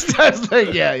honest, I was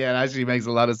like, yeah, it actually makes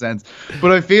a lot of sense.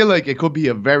 But I feel like it could be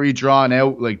a very drawn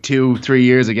out, like 2-3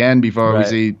 years again before we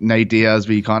see Nate Diaz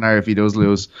v Conor if he does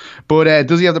lose. But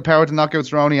does he have the power to knock out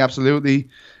Cerrone? Absolutely.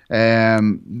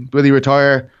 Will he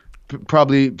retire?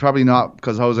 Probably not,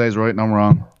 because Jose's right and I'm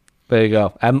wrong. There you go.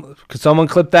 Could someone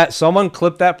clip that? Someone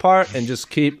clip that part and just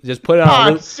put it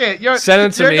on. Oh shit! Send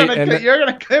it to me. You're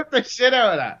gonna clip the shit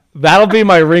out of that. That'll be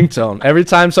my ringtone. Every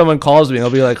time someone calls me, it'll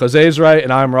be like, Jose's right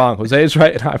and I'm wrong. Jose's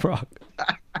right and I'm wrong.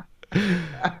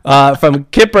 From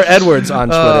Kipper Edwards on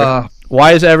Twitter.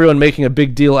 Why is everyone making a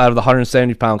big deal out of the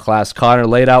 170-pound class? Conor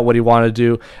laid out what he wanted to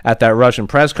do at that Russian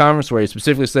press conference, where he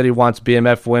specifically said he wants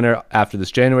BMF winner after this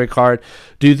January card.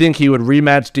 Do you think he would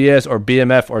rematch Diaz or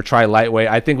BMF or try lightweight?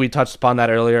 I think we touched upon that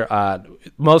earlier.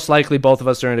 Most likely, both of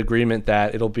us are in agreement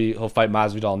that he'll fight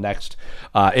Masvidal next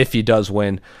if he does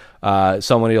win.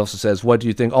 Someone also says, what do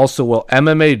you think? Also, will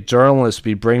MMA journalists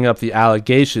be bringing up the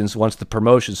allegations once the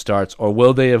promotion starts, or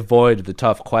will they avoid the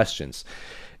tough questions?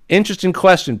 Interesting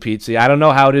question, Pizzi. I don't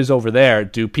know how it is over there.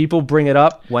 Do people bring it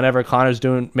up whenever Conor's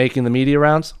making the media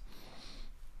rounds?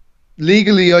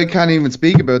 Legally, I can't even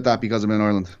speak about that because I'm in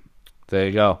Ireland. There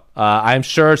you go. I'm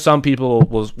sure some people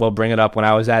will bring it up. When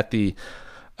I was at the...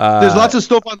 There's lots of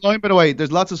stuff online, by the way.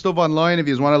 There's lots of stuff online if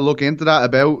you just want to look into that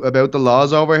about the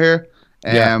laws over here.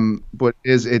 But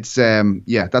it's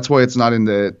that's why it's not in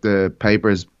the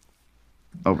papers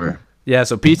over here. Yeah,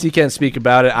 so Pizzi can't speak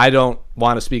about it. I don't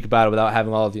want to speak about it without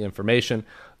having all of the information.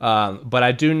 But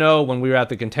I do know when we were at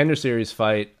the Contender Series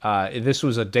fight, this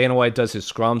was Dana White does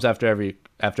his scrums after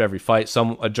every fight.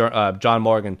 John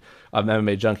Morgan of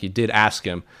MMA Junkie did ask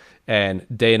him, and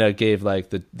Dana gave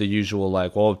like the usual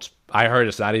like, well, I heard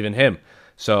it's not even him.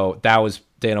 So that was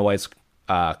Dana White's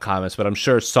comments, but I'm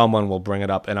sure someone will bring it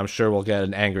up, and I'm sure we'll get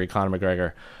an angry Conor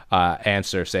McGregor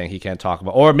answer saying he can't talk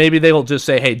about, or maybe they will just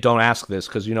say, hey, don't ask this,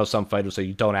 because some fighters will say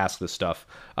you don't ask this stuff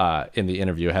in the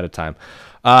interview ahead of time.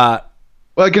 Well,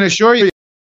 I can assure you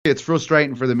it's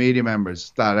frustrating for the media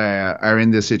members that are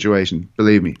in this situation.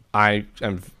 Believe me. I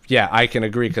can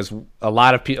agree, because a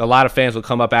lot of fans will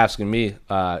come up asking me,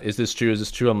 "Is this true? Is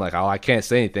this true?" I'm like, "Oh, I can't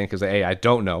say anything because I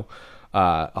don't know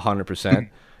 100%,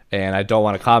 and I don't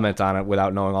want to comment on it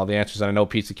without knowing all the answers. And I know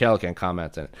Pete Carroll can't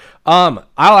comment on it."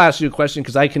 I'll ask you a question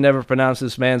because I can never pronounce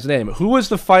this man's name. Who was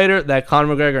the fighter that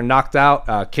Conor McGregor knocked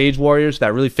out? Cage Warriors,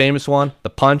 that really famous one, the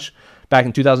punch, back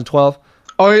in 2012.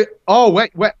 Wait.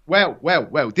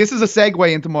 This is a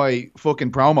segue into my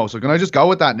fucking promo, so can I just go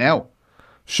with that now?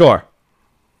 Sure.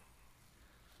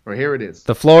 Right, here it is.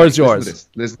 The floor is yours.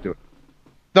 Listen to it.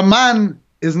 The man,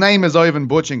 his name is Ivan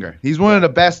Buchinger. He's one of the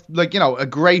best, a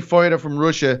great fighter from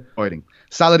Russia fighting.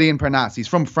 Saladin Parnasse. He's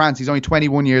from France. He's only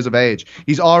 21 years of age.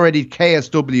 He's already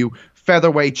KSW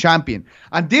featherweight champion.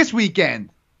 And this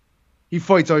weekend, he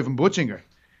fights Ivan Buchinger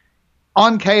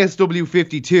on KSW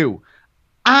 52.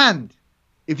 And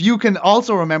if you can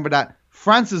also remember that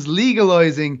France is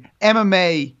legalizing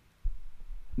MMA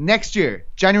next year,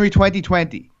 January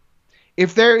 2020.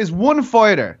 If there is one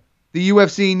fighter the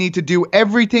UFC need to do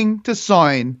everything to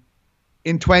sign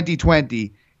in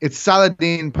 2020, it's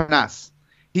Saladin Parnasse.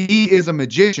 He is a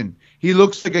magician. He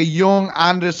looks like a young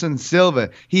Anderson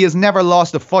Silva. He has never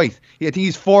lost a fight. I think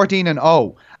he's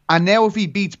 14-0. And now if he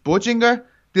beats Buchinger,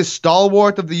 this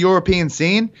stalwart of the European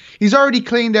scene, he's already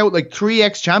cleaned out like 3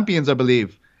 ex-champions, I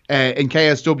believe, in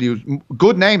KSW.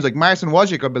 Good names, like Marcin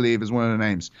Wojcik, I believe, is one of the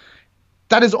names.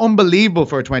 That is unbelievable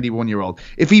for a 21-year-old.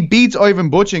 If he beats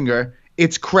Ivan Buchinger,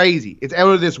 it's crazy. It's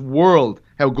out of this world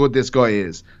how good this guy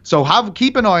is. So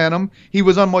keep an eye on him. He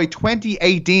was on my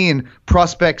 2018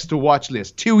 prospects to watch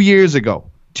list 2 years ago.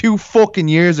 2 fucking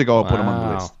years ago I put him on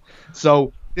the list.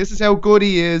 So this is how good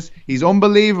he is. He's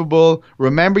unbelievable.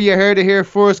 Remember, you heard it here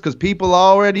first because people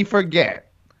already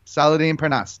forget. Saladin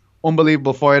Parnasse,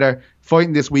 unbelievable fighter.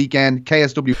 Fighting this weekend,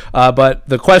 KSW. But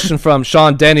the question from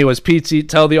Sean Denny was, Pete,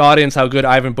 tell the audience how good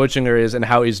Ivan Buchinger is and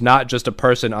how he's not just a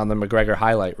person on the McGregor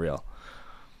highlight reel.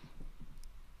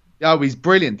 Yeah, he's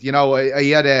brilliant. He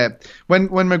had when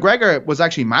McGregor was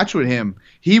actually matched with him,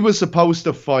 he was supposed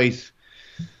to fight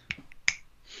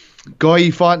guy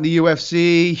he fought in the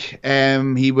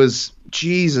UFC. He was,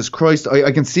 Jesus Christ,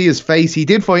 I can see his face. He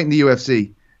did fight in the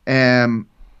UFC.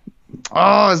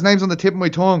 His name's on the tip of my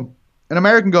tongue. An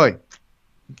American guy.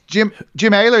 Jim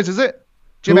Ehlers, is it?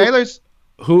 Jim Ehlers?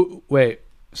 Who? Wait.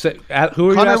 Who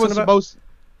are you asking about?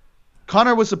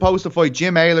 Conor was supposed to fight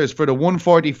Jim Ehlers for the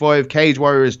 145 Cage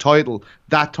Warriors title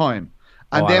that time.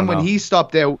 And then when he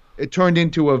stopped out, it turned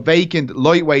into a vacant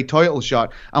lightweight title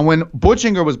shot. And when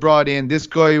Buchinger was brought in, this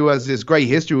guy who has this great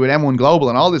history with M1 Global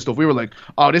and all this stuff, we were like,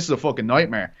 oh, this is a fucking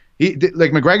nightmare.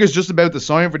 McGregor's just about to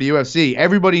sign for the UFC.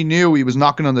 Everybody knew he was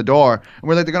knocking on the door. And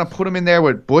we're like, they're going to put him in there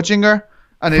with Buchinger?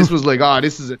 And this was like,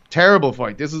 this is a terrible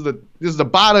fight. This is a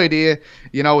bad idea.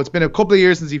 It's been a couple of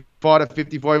years since he fought at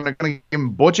 55, and they're going to give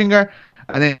him Buchinger,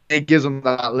 and then it gives him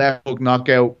that left hook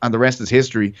knockout, and the rest is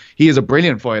history. He is a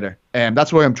brilliant fighter.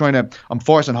 That's why I'm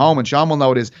forcing home, and Sean will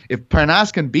know this. If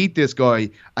Parnasse can beat this guy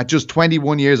at just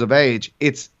 21 years of age,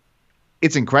 it's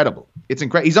incredible. It's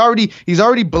incredible. He's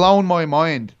already blown my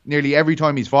mind nearly every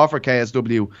time he's fought for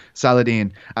KSW,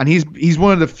 Saladin. And he's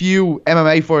one of the few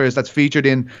MMA fighters that's featured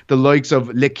in the likes of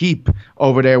L'Equipe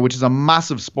over there, which is a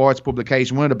massive sports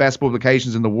publication, one of the best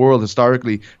publications in the world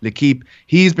historically, L'Equipe.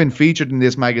 He's been featured in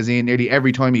this magazine nearly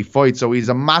every time he fights, so he's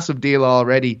a massive deal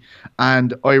already.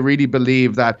 And I really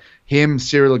believe that him,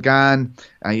 Cyril Gane,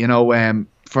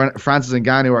 Francis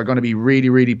Ngannou are going to be really,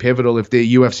 really pivotal if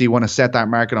the UFC want to set that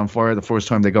market on fire the first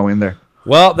time they go in there.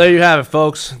 Well, there you have it,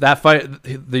 folks. That fight,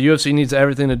 the UFC needs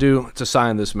everything to do to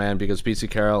sign this man because Pete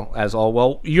Carroll,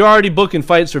 you're already booking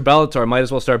fights for Bellator. Might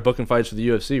as well start booking fights for the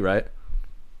UFC, right?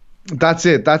 That's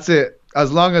it.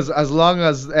 As long as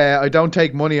I don't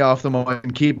take money off them, I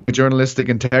can keep my journalistic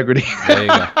integrity. There you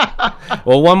go.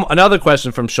 Well, another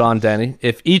question from Sean Denny.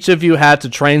 If each of you had to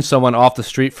train someone off the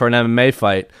street for an MMA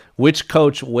fight, which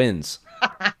coach wins?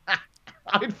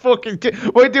 My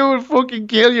dude would fucking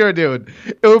kill your dude.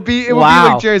 It would be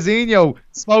like Jairzinho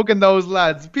smoking those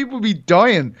lads. People would be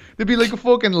dying. There'd be like a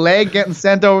fucking leg getting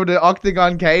sent over the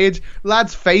Octagon cage.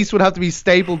 Lad's face would have to be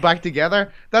stapled back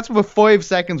together. That's for 5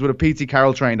 seconds with a Pete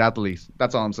Carroll trained athlete.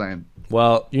 That's all I'm saying.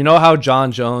 Well, you know how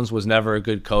John Jones was never a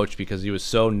good coach because he was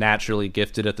so naturally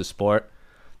gifted at the sport?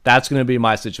 That's going to be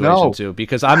my situation too,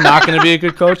 because I'm not going to be a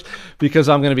good coach because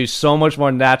I'm going to be so much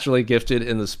more naturally gifted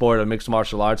in the sport of mixed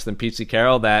martial arts than Pete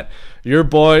Carroll that your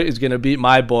boy is going to beat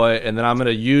my boy, and then I'm going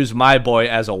to use my boy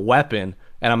as a weapon,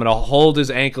 and I'm going to hold his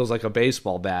ankles like a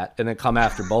baseball bat and then come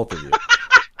after both of you.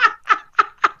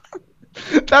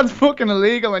 That's fucking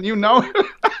illegal, and you know it.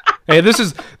 Hey,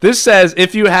 this says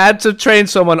if you had to train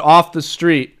someone off the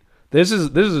street, this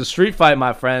is a street fight,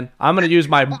 my friend. I'm gonna use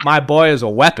my boy as a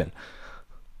weapon.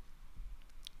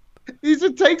 You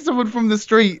should take someone from the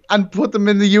street and put them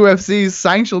in the UFC's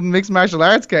sanctioned mixed martial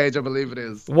arts cage, I believe it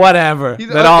is. Whatever.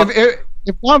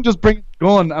 If I'm just bringing a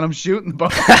gun and I'm shooting the ball.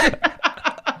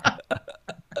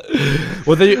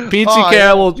 Well, Pete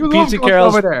Carroll's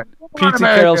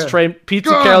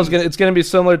it's gonna be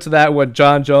similar to that when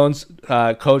John Jones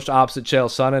coached opposite Chael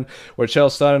Sonnen, where Chael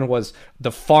Sonnen was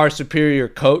the far superior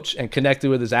coach and connected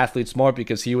with his athletes more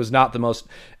because he was not the most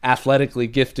athletically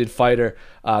gifted fighter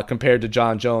compared to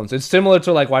John Jones. It's similar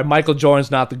to like why Michael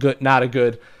Jordan's not a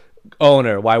good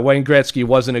owner, why Wayne Gretzky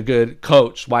wasn't a good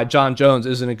coach, why John Jones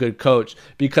isn't a good coach,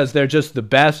 because they're just the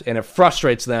best, and it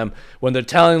frustrates them when they're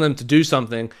telling them to do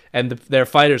something and their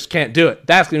fighters can't do it.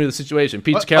 That's going to be the situation.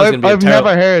 Pete Carroll's going to be I've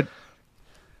never heard.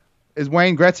 Is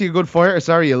Wayne Gretzky a good fighter?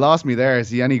 Sorry, you lost me there. Is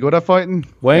he any good at fighting?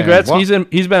 Wayne Gretzky,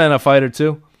 he's been in a fighter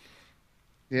too.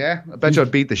 Yeah, I bet you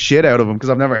I'd beat the shit out of him because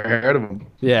I've never heard of him.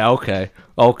 Yeah, okay.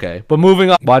 But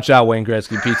moving on. Watch out, Wayne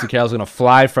Gretzky. Pete Carroll's going to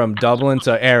fly from Dublin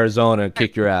to Arizona and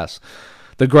kick your ass.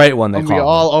 The great one, they call him.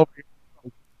 All over.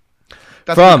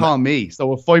 That's what they call me. So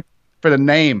we'll fight for the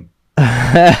name.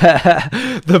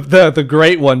 the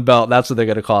great one belt. That's what they're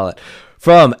going to call it.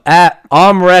 From at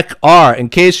Omrek R. In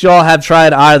case y'all have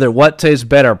tried either, what tastes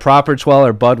better, Proper 12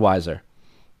 or Budweiser?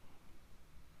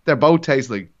 They both taste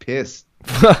like piss.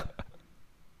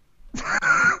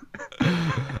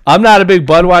 I'm not a big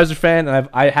Budweiser fan, and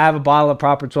I have a bottle of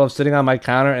Proper 12 sitting on my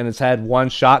counter, and it's had one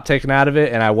shot taken out of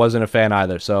it, and I wasn't a fan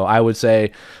either. So I would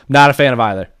say not a fan of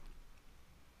either.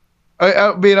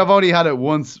 I mean, I've only had it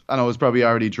once, and I was probably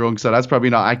already drunk, so that's probably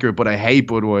not accurate. But I hate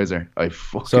Budweiser. I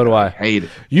hate it.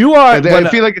 You are. I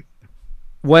feel like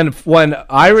when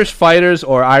Irish fighters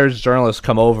or Irish journalists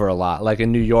come over a lot, like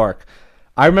in New York.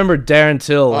 I remember Darren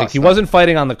Till, he wasn't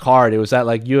fighting on the card. It was at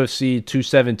like UFC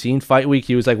 217 fight week.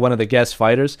 He was like one of the guest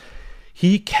fighters.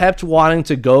 He kept wanting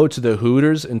to go to the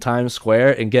Hooters in Times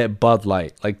Square and get Bud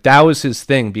Light. Like that was his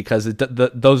thing because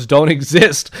those don't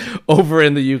exist over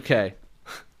in the UK.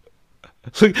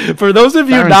 For those of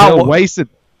you not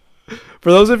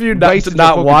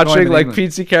watching, like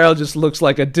Pete Carroll just looks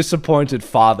like a disappointed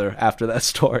father after that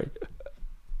story.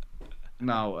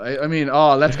 No, I mean,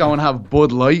 let's go and have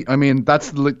Bud Light. I mean,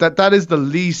 that is the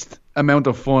least amount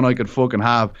of fun I could fucking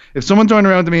have. If someone turned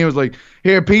around to me and was like,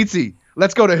 "Here, Petey,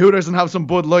 let's go to Hooters and have some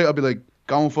Bud Light," I'd be like,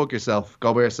 "Go and fuck yourself.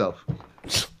 Go by yourself.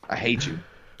 I hate you."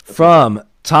 From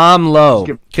Tom Lowe,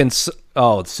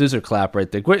 scissor clap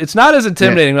right there. It's not as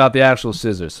intimidating without the actual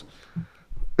scissors.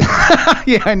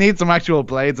 Yeah, I need some actual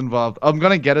blades involved. I'm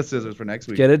gonna get a scissors for next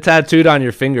week. Get it tattooed on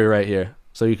your finger right here,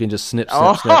 so you can just snip.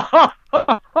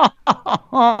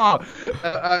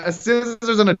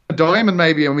 Scissors and a diamond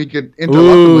maybe, and we could interlock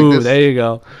them like this. There you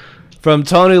go. From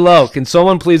Tony Lowe, can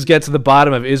someone please get to the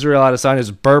bottom of Israel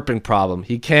Adesanya's burping problem?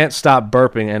 He can't stop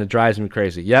burping, and it drives me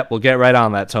crazy. Yep, we'll get right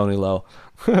on that, Tony Lowe.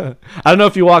 I don't know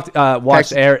if you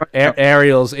watched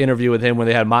Ariel's interview with him when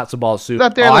they had matzo ball soup.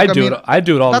 I do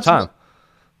it all the time.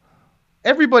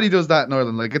 Everybody does that in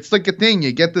Ireland. Like it's like a thing.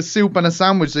 You get the soup and a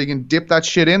sandwich, so you can dip that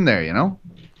shit in there. You know.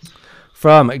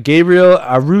 From Gabriel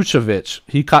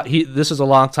Aruchevich, this is a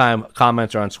long time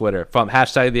commenter on Twitter. From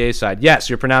hashtag the A side. Yes,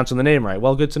 you're pronouncing the name right.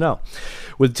 Well, good to know.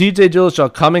 With TJ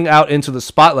Dillashaw coming out into the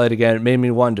spotlight again, it made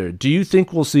me wonder, do you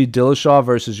think we'll see Dillashaw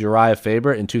versus Uriah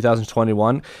Faber in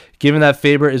 2021, given that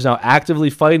Faber is now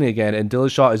actively fighting again and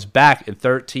Dillashaw is back in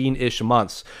 13-ish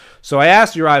months? So I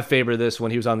asked Uriah Faber this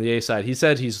when he was on the A side. He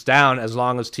said he's down as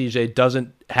long as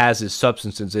TJ has his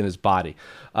substances in his body.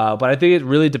 But I think it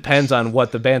really depends on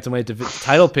what the bantamweight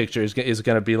title picture is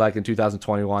going to be like in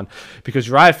 2021. Because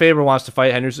Uriah Faber wants to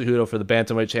fight Henry Cejudo for the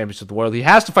bantamweight championship of the world. He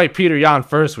has to fight Peter Yan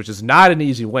first, which is not an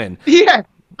easy win. Yeah,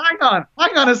 hang on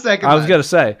a second. I was going to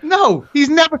say. No, he's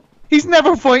never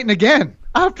fighting again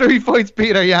after he fights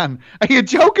Peter Yan. Are you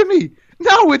joking me?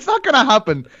 No, it's not going to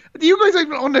happen. Do you guys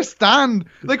even understand?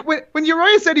 Like, when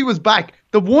Uriah said he was back,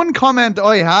 the one comment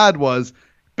I had was,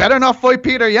 better not fight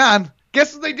Peter Yan.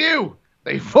 Guess what they do?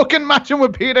 They fucking match him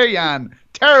with Peter Yan.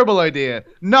 Terrible idea.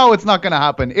 No, it's not going to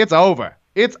happen. It's over.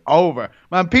 It's over.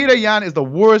 Man, Peter Yan is the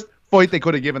worst fight they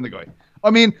could have given the guy.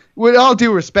 I mean, with all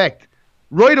due respect,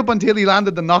 right up until he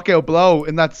landed the knockout blow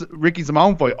in that Ricky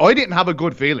Simone fight, I didn't have a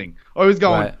good feeling. I was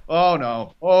going, oh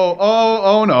no.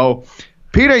 Oh no.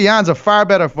 Peter Yan's a far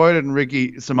better fighter than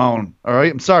Ricky Simone. All right,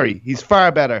 I'm sorry. He's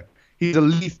far better. He's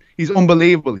elite. He's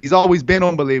unbelievable. He's always been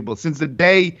unbelievable. Since the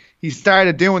day he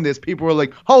started doing this, people were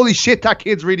like, holy shit, that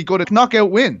kid's really good at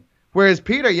knockout win. Whereas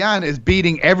Peter Yan is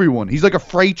beating everyone. He's like a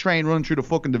freight train running through the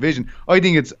fucking division. I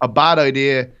think it's a bad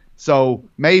idea. So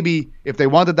maybe if they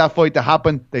wanted that fight to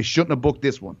happen, they shouldn't have booked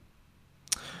this one.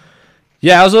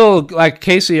 Yeah, I was a little like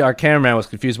Casey, our cameraman, was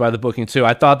confused by the booking too.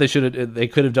 I thought they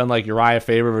could have done like Uriah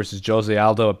Faber versus Jose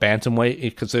Aldo at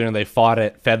bantamweight, considering they fought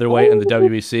at featherweight in the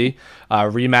WBC.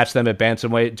 Rematch them at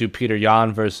bantamweight. Do Peter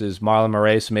Yan versus Marlon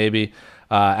Moraes maybe.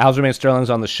 Aljamain Sterling's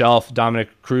on the shelf.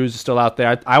 Dominic Cruz is still out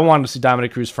there. I wanted to see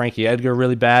Dominic Cruz, Frankie Edgar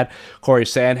really bad. Corey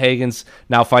Sandhagen's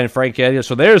now fighting Frankie Edgar.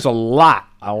 So there's a lot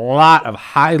of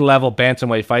high-level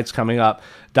bantamweight fights coming up.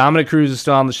 Dominic Cruz is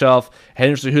still on the shelf.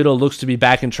 Henry Cejudo looks to be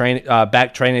back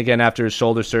training again after his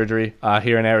shoulder surgery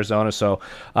here in Arizona. So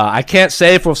I can't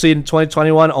say if we'll see it in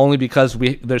 2021, only because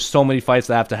there's so many fights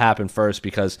that have to happen first.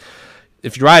 Because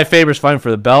if Uriah Faber's fighting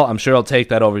for the belt, I'm sure he'll take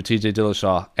that over TJ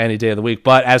Dillashaw any day of the week.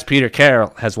 But as Peter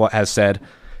Carroll has said,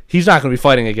 he's not going to be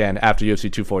fighting again after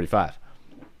UFC 245.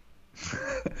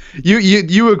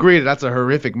 You agree that's a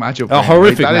horrific matchup. A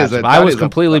horrific matchup. I was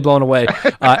completely blown away.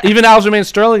 Even Aljamain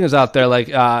Sterling is out there. Like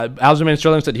Aljamain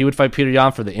Sterling said he would fight Peter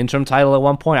Yan for the interim title at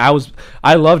one point.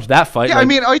 I loved that fight. Yeah, I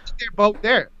mean, I think they're both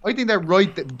there. I think they're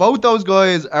right. Both those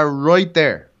guys are right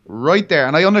there.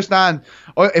 And I understand.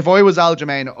 If I was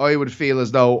Aljamain, I would feel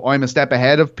as though I'm a step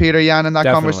ahead of Peter Yan in that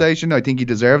conversation. I think he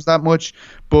deserves that much.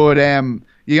 But I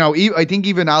think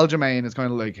even Aljamain is kind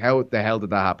of like, how the hell did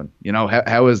that happen?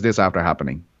 How is this after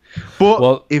happening?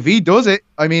 But if he does it,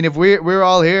 I mean, if we're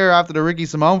all here after the Ricky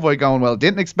Simon fight going, well,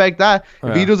 didn't expect that.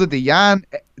 If he does it to Yan,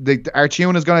 our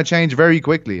tune is going to change very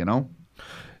quickly,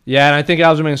 Yeah, and I think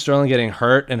Aljamain Sterling getting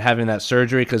hurt and having that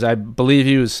surgery, because I believe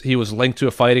he was linked to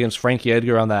a fight against Frankie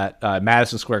Edgar on that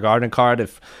Madison Square Garden card.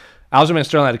 If Aljamain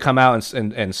Sterling had to come out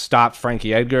and stop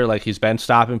Frankie Edgar like he's been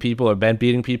stopping people or been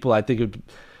beating people, I think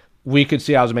we could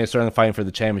see Aljamain Sterling fighting for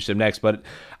the championship next. But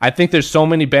I think there's so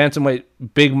many big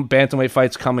bantamweight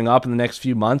fights coming up in the next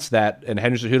few months and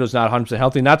Henry Cejudo's not 100%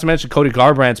 healthy. Not to mention Cody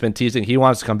Garbrandt's been teasing he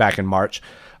wants to come back in March.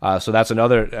 So that's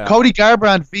another. Cody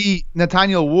Garbrandt v.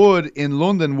 Nathaniel Wood in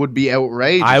London would be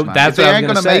outrageous. That's if they what aren't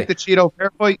going to make the Cheeto Fair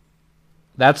fight.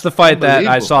 That's the fight that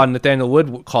I saw Nathaniel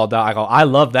Wood called out. I go, I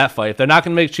love that fight. If they're not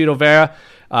going to make Cheeto Vera,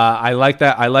 I like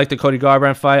that. I like the Cody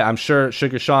Garbrandt fight. I'm sure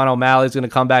Sugar Sean O'Malley's going to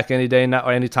come back any day now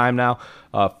or any time now.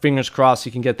 Fingers crossed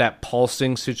he can get that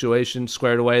pulsing situation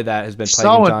squared away that has been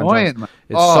plaguing John Jones.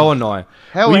 It's so annoying.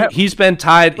 He's been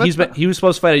tied. He was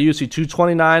supposed to fight at UFC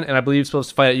 229, and I believe he's supposed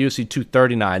to fight at UFC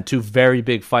 239. Two very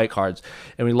big fight cards,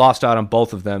 and we lost out on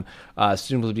both of them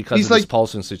simply because of this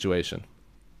pulsing situation.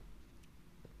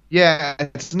 Yeah,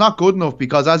 it's not good enough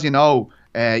because, as you know,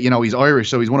 he's Irish,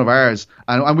 so he's one of ours,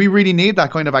 and we really need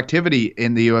that kind of activity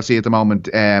in the UFC at the moment.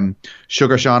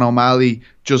 Sugar Sean O'Malley,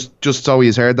 just so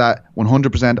he's heard that,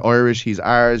 100% Irish. He's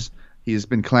ours. He's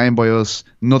been claimed by us.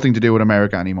 Nothing to do with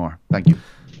America anymore. Thank you.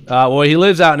 Well, he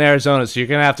lives out in Arizona, so you're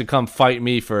gonna have to come fight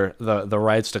me for the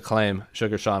rights to claim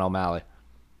Sugar Sean O'Malley.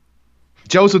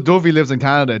 Joseph Duffy lives in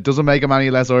Canada. It doesn't make him any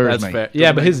less Irish, That's mate. fair.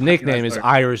 Yeah, but his nickname is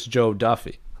Irish Joe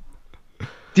Duffy.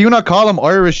 Do you not call him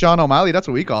Irish Sean O'Malley? That's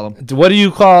what we call him. What do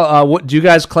you call? What do you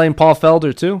guys claim Paul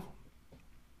Felder too?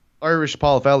 Irish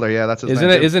Paul Felder, yeah, that's his name.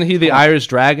 Isn't he the Irish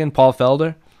Dragon, Paul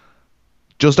Felder?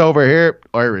 Just over here,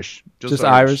 Irish. Just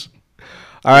Irish.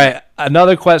 All right,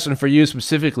 another question for you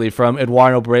specifically from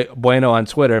Eduardo Bueno on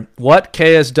Twitter. What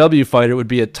KSW fighter would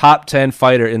be a top 10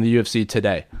 fighter in the UFC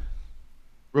today?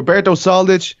 Roberto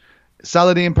Soldic,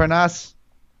 Saladin Pernas.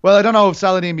 Well, I don't know if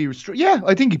Saladin be restricted. Yeah,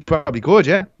 I think he probably could,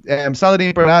 yeah.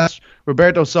 Saladin Pernas,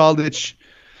 Roberto Soldic,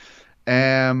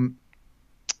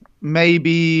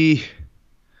 maybe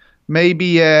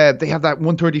they have that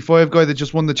 135 guy that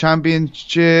just won the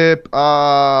championship.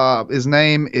 His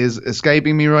name is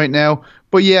escaping me right now.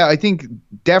 But yeah, I think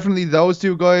definitely those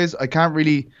two guys. I can't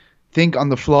really think on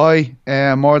the fly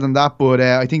more than that, but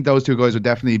I think those two guys would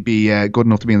definitely be good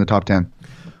enough to be in the top 10.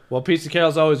 Well, Pizza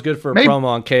Carol's always good for a promo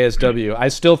on KSW.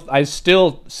 I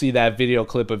still see that video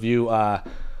clip of you,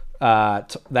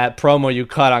 that promo you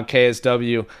cut on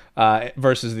KSW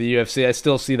versus the UFC. I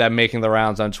still see that making the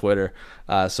rounds on Twitter.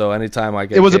 So anytime I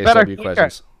get KSW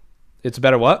questions, it's a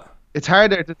better what? It's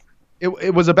harder.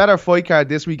 It was a better fight card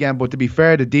this weekend, but to be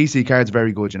fair, the DC card's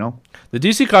very good. The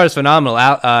DC card is phenomenal.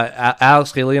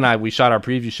 Alex Haley and I, we shot our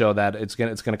preview show that it's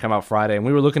gonna come out Friday, and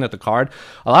we were looking at the card.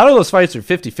 A lot of those fights are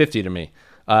 50-50 to me.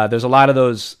 There's a lot of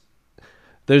those.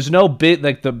 There's no bit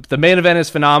like the main event is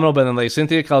phenomenal, but then like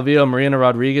Cynthia Calvillo, Marina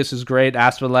Rodriguez is great.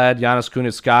 Aspinalled, Giannis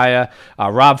Kunitskaya,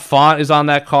 Rob Font is on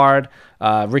that card.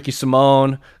 Ricky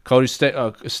Simone, Cody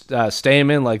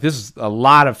Stamen. Like this is a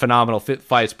lot of phenomenal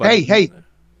fights. But hey,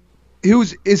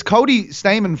 is Cody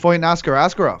Stamen fighting Askar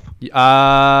Askarov?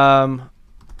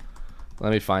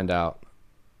 Let me find out.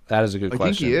 That is a good question.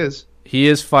 I think he is. He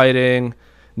is fighting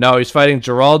No, he's fighting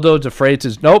Geraldo de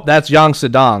Freitas. Nope, that's Yang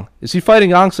Sedong. Is he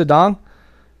fighting Yang Sedong?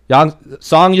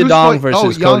 Song Yadong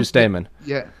versus Cody Stamann.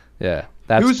 Yeah. Yeah,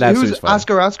 that's who's fighting.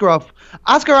 Askar Askarov?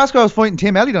 Askar Askarov's fighting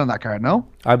Tim Elliott on that card, no?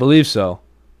 I believe so.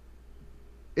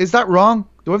 Is that wrong?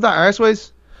 Do I have that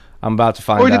arseways? I'm about to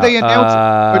find out. Or did they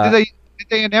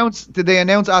announce? Did they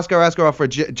announce Askar Askarov for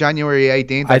January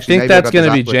 18th? I think that's going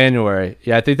to be January.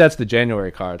 Yeah, I think that's the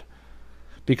January card.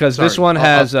 Because this one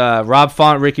has Rob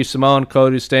Font, Ricky Simone,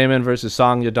 Cody Stamann versus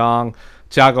Song Yadong,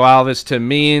 Thiago Alves, Tim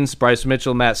Means, Bryce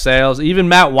Mitchell, Matt Sales. Even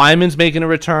Matt Wyman's making a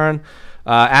return.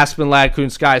 Aspen Ladd,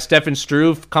 Kuhn Sky, Stefan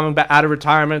Struve coming back out of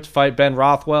retirement to fight Ben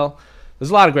Rothwell.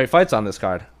 There's a lot of great fights on this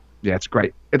card. Yeah, it's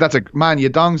great.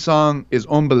 Yadong Song is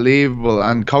unbelievable,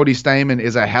 and Cody Stamann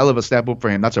is a hell of a step up for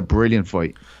him. That's a brilliant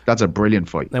fight.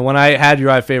 And when I had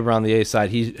Uriah Faber on the A side,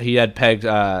 he had pegged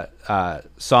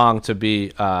Song to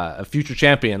be a future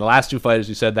champion. The last two fighters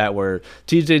who said that were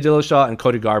TJ Dillashaw and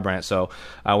Cody Garbrandt. So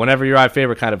whenever Uriah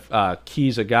Faber kind of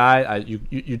keys a guy,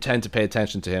 you tend to pay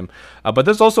attention to him. But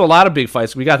there's also a lot of big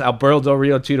fights. We got Alberto Del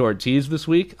Rio, Tito Ortiz this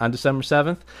week on December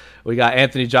 7th. We got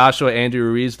Anthony Joshua, Andy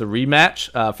Ruiz, the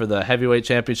rematch for the heavyweight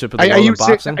championship of the world in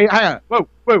boxing. Hang on.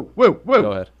 Whoa.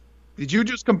 Go ahead. Did you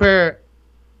just compare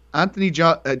Anthony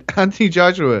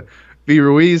Joshua v.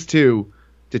 Ruiz to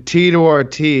Tito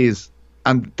Ortiz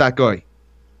and that guy,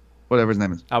 whatever his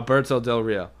name is? Alberto Del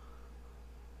Rio.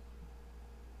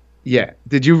 Yeah.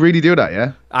 Did you really do that,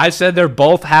 yeah? I said they're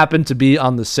both happen to be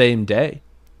on the same day.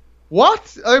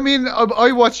 What? I mean,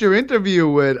 I watched your interview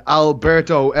with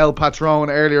Alberto El Patron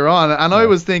earlier on, and I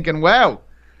was thinking, wow,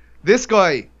 this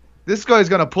guy's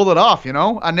going to pull it off, you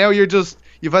know? And now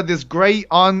you've had this great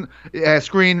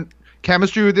on-screen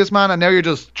chemistry with this man, and now you're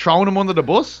just throwing him under the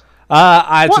bus?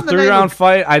 It's a 3-round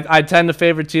fight. I tend to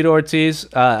favor Tito Ortiz.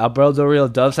 Alberto Del Rio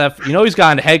does have, he's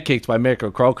gotten head kicked by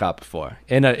Mirko Cro Cop before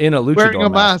in a luchador wearing a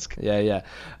mask. Yeah.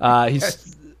 You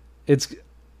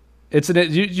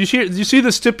see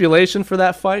the stipulation for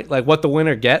that fight, like what the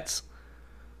winner gets.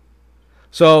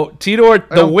 So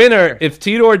winner, if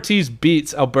Tito Ortiz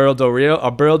beats Alberto Del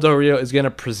Rio is going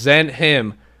to present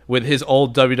him with his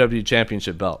old WWE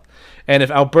Championship belt. And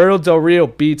if Alberto Del Rio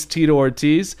beats Tito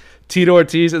Ortiz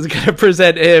is going to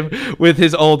present him with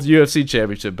his old UFC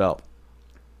Championship belt.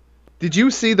 Did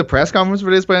you see the press conference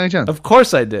for this by any chance? Of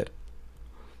course I did.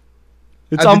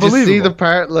 It's unbelievable. Did you see the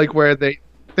part like where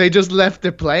they just left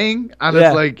it playing, and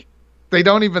it's like they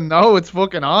don't even know it's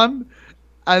fucking on,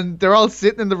 and they're all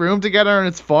sitting in the room together and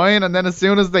it's fine, and then as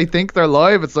soon as they think they're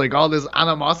live, it's like all this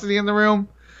animosity in the room.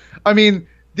 I mean,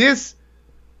 this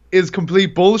is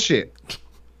complete bullshit.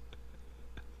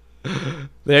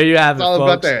 There you have That's it, all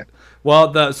folks. I've got there.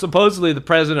 Well, supposedly the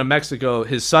president of Mexico,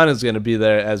 his son is going to be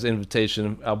there as invitation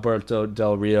of Alberto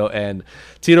Del Rio, and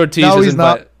Tito Ortiz is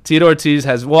invited. Tito Ortiz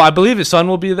has, I believe his son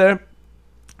will be there.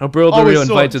 Alberto Del Rio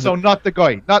invited. So not the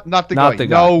guy, not the guy.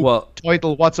 No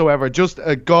title whatsoever. Just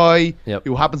a guy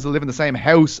who happens to live in the same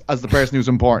house as the person who's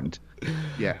important.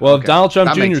 Yeah. Well, if Donald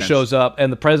Trump Jr. shows up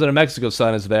and the president of Mexico's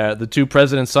son is there, the two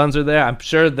president's sons are there, I'm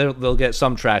sure they'll get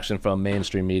some traction from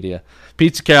mainstream media.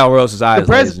 Pizza Carol rolls his eyes,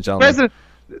 ladies and gentlemen.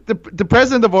 The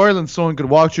president of Ireland's son could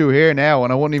walk through here now,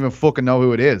 and I wouldn't even fucking know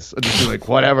who it is. I'd just be like,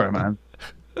 whatever, man.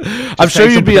 I'm sure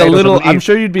you'd be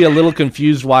a little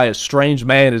confused why a strange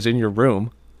man is in your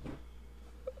room.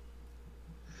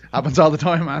 Happens all the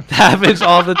time, man. Happens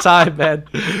all the time, man.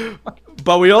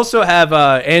 But we also have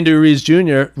Andy Ruiz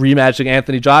Jr. rematching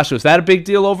Anthony Joshua. Is that a big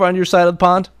deal over on your side of the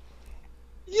pond?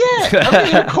 Yeah, I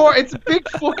mean, of course, it's big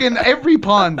fucking. Every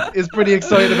pond is pretty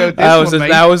excited about this.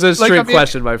 That was a strict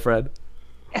question, my friend.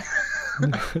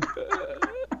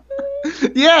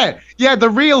 Yeah, the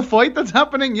real fight that's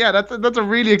happening. Yeah, that's a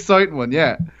really exciting one.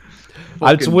 Yeah.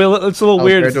 It's a little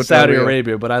weird in Saudi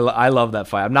Arabia, but I love that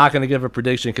fight. I'm not going to give a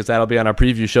prediction because that'll be on our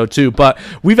preview show too. But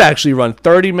we've actually run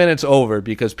 30 minutes over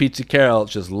because Pizza Carol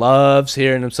just loves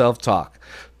hearing himself talk.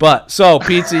 But so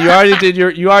Pizza, you already did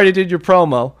your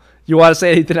promo. You want to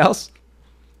say anything else?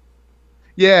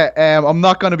 Yeah, I'm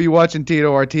not going to be watching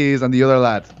Tito Ortiz and the other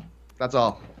lad. That's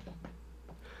all.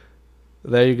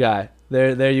 There you go.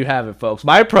 There you have it, folks.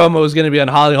 My promo is going to be on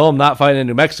Holly Holm not fighting in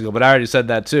New Mexico, but I already said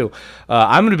that too.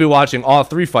 I'm going to be watching all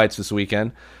 3 fights this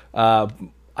weekend.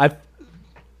 As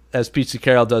Pizza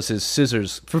Carol does his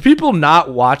scissors. For people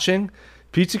not watching,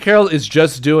 Pizza Carol is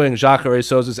just doing Jacare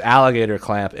Souza's alligator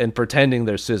clamp and pretending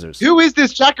they're scissors. Who is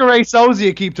this Jacare Souza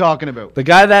you keep talking about? The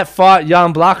guy that fought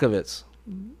Jan Blachowicz.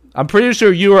 I'm pretty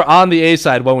sure you were on the A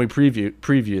side when we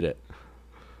previewed it.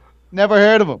 Never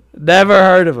heard of him. Never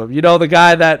heard of him. You know the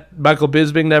guy that Michael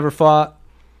Bisping never fought?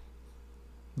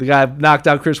 The guy knocked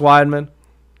out Chris Weidman?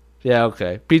 Yeah,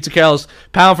 okay. Pizza Carol's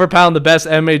pound for pound the best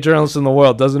MMA journalist in the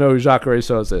world. Doesn't know who Jacare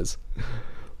Souza is.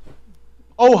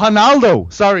 Oh,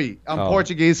 Ronaldo. Sorry, I'm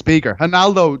Portuguese speaker.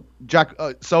 Ronaldo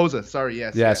Souza. Sorry,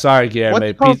 yes. Yeah, sorry,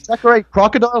 Guilherme. What's Jacare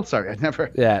Crocodile? Sorry, I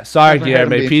never. Yeah, sorry, never heard him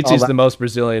Guilherme. being Pizzi's called the most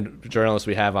Brazilian journalist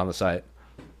we have on the site.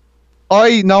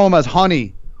 I know him as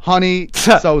Honey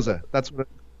Souza. That's what.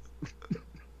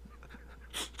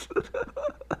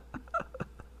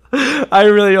 I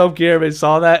really hope Guilherme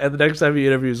saw that, and the next time he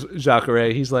interviews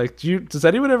Jacare, he's like, does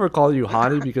anyone ever call you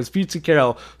Hani? Because Pizza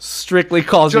Carol strictly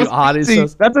calls you Hani. So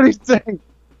that's what he's saying.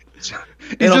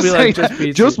 It'll be like just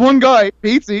Pizza. Just one guy,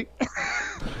 Pizza.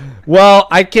 Well,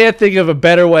 I can't think of a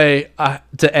better way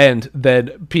to end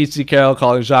than Pizza Carol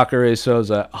calling Jacare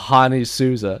Souza Hani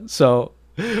Souza. So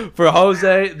for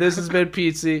Jose, this has been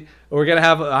Pizza. We're going to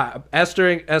have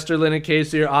Esther Lynn, and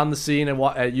Casey are on the scene at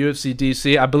UFC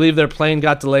DC. I believe their plane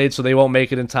got delayed, so they won't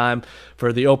make it in time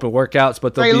for the open workouts,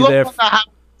 but they'll be there.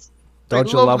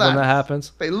 Don't you love when that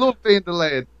happens? They love being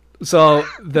delayed. So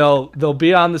they'll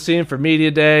be on the scene for media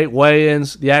day,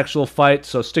 weigh-ins, the actual fight.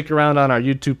 So stick around on our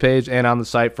YouTube page and on the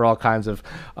site for all kinds of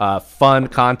fun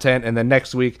content. And then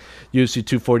next week, UFC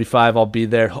 245, I'll be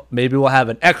there. Maybe we'll have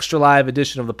an extra live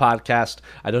edition of the podcast.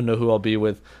 I don't know who I'll be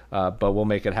with, but we'll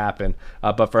make it happen.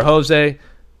 But for Jose,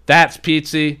 that's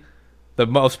Pizzi, the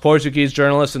most Portuguese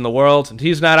journalist in the world. And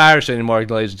he's not Irish anymore,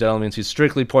 ladies and gentlemen. He's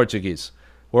strictly Portuguese.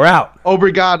 We're out.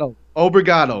 Obrigado.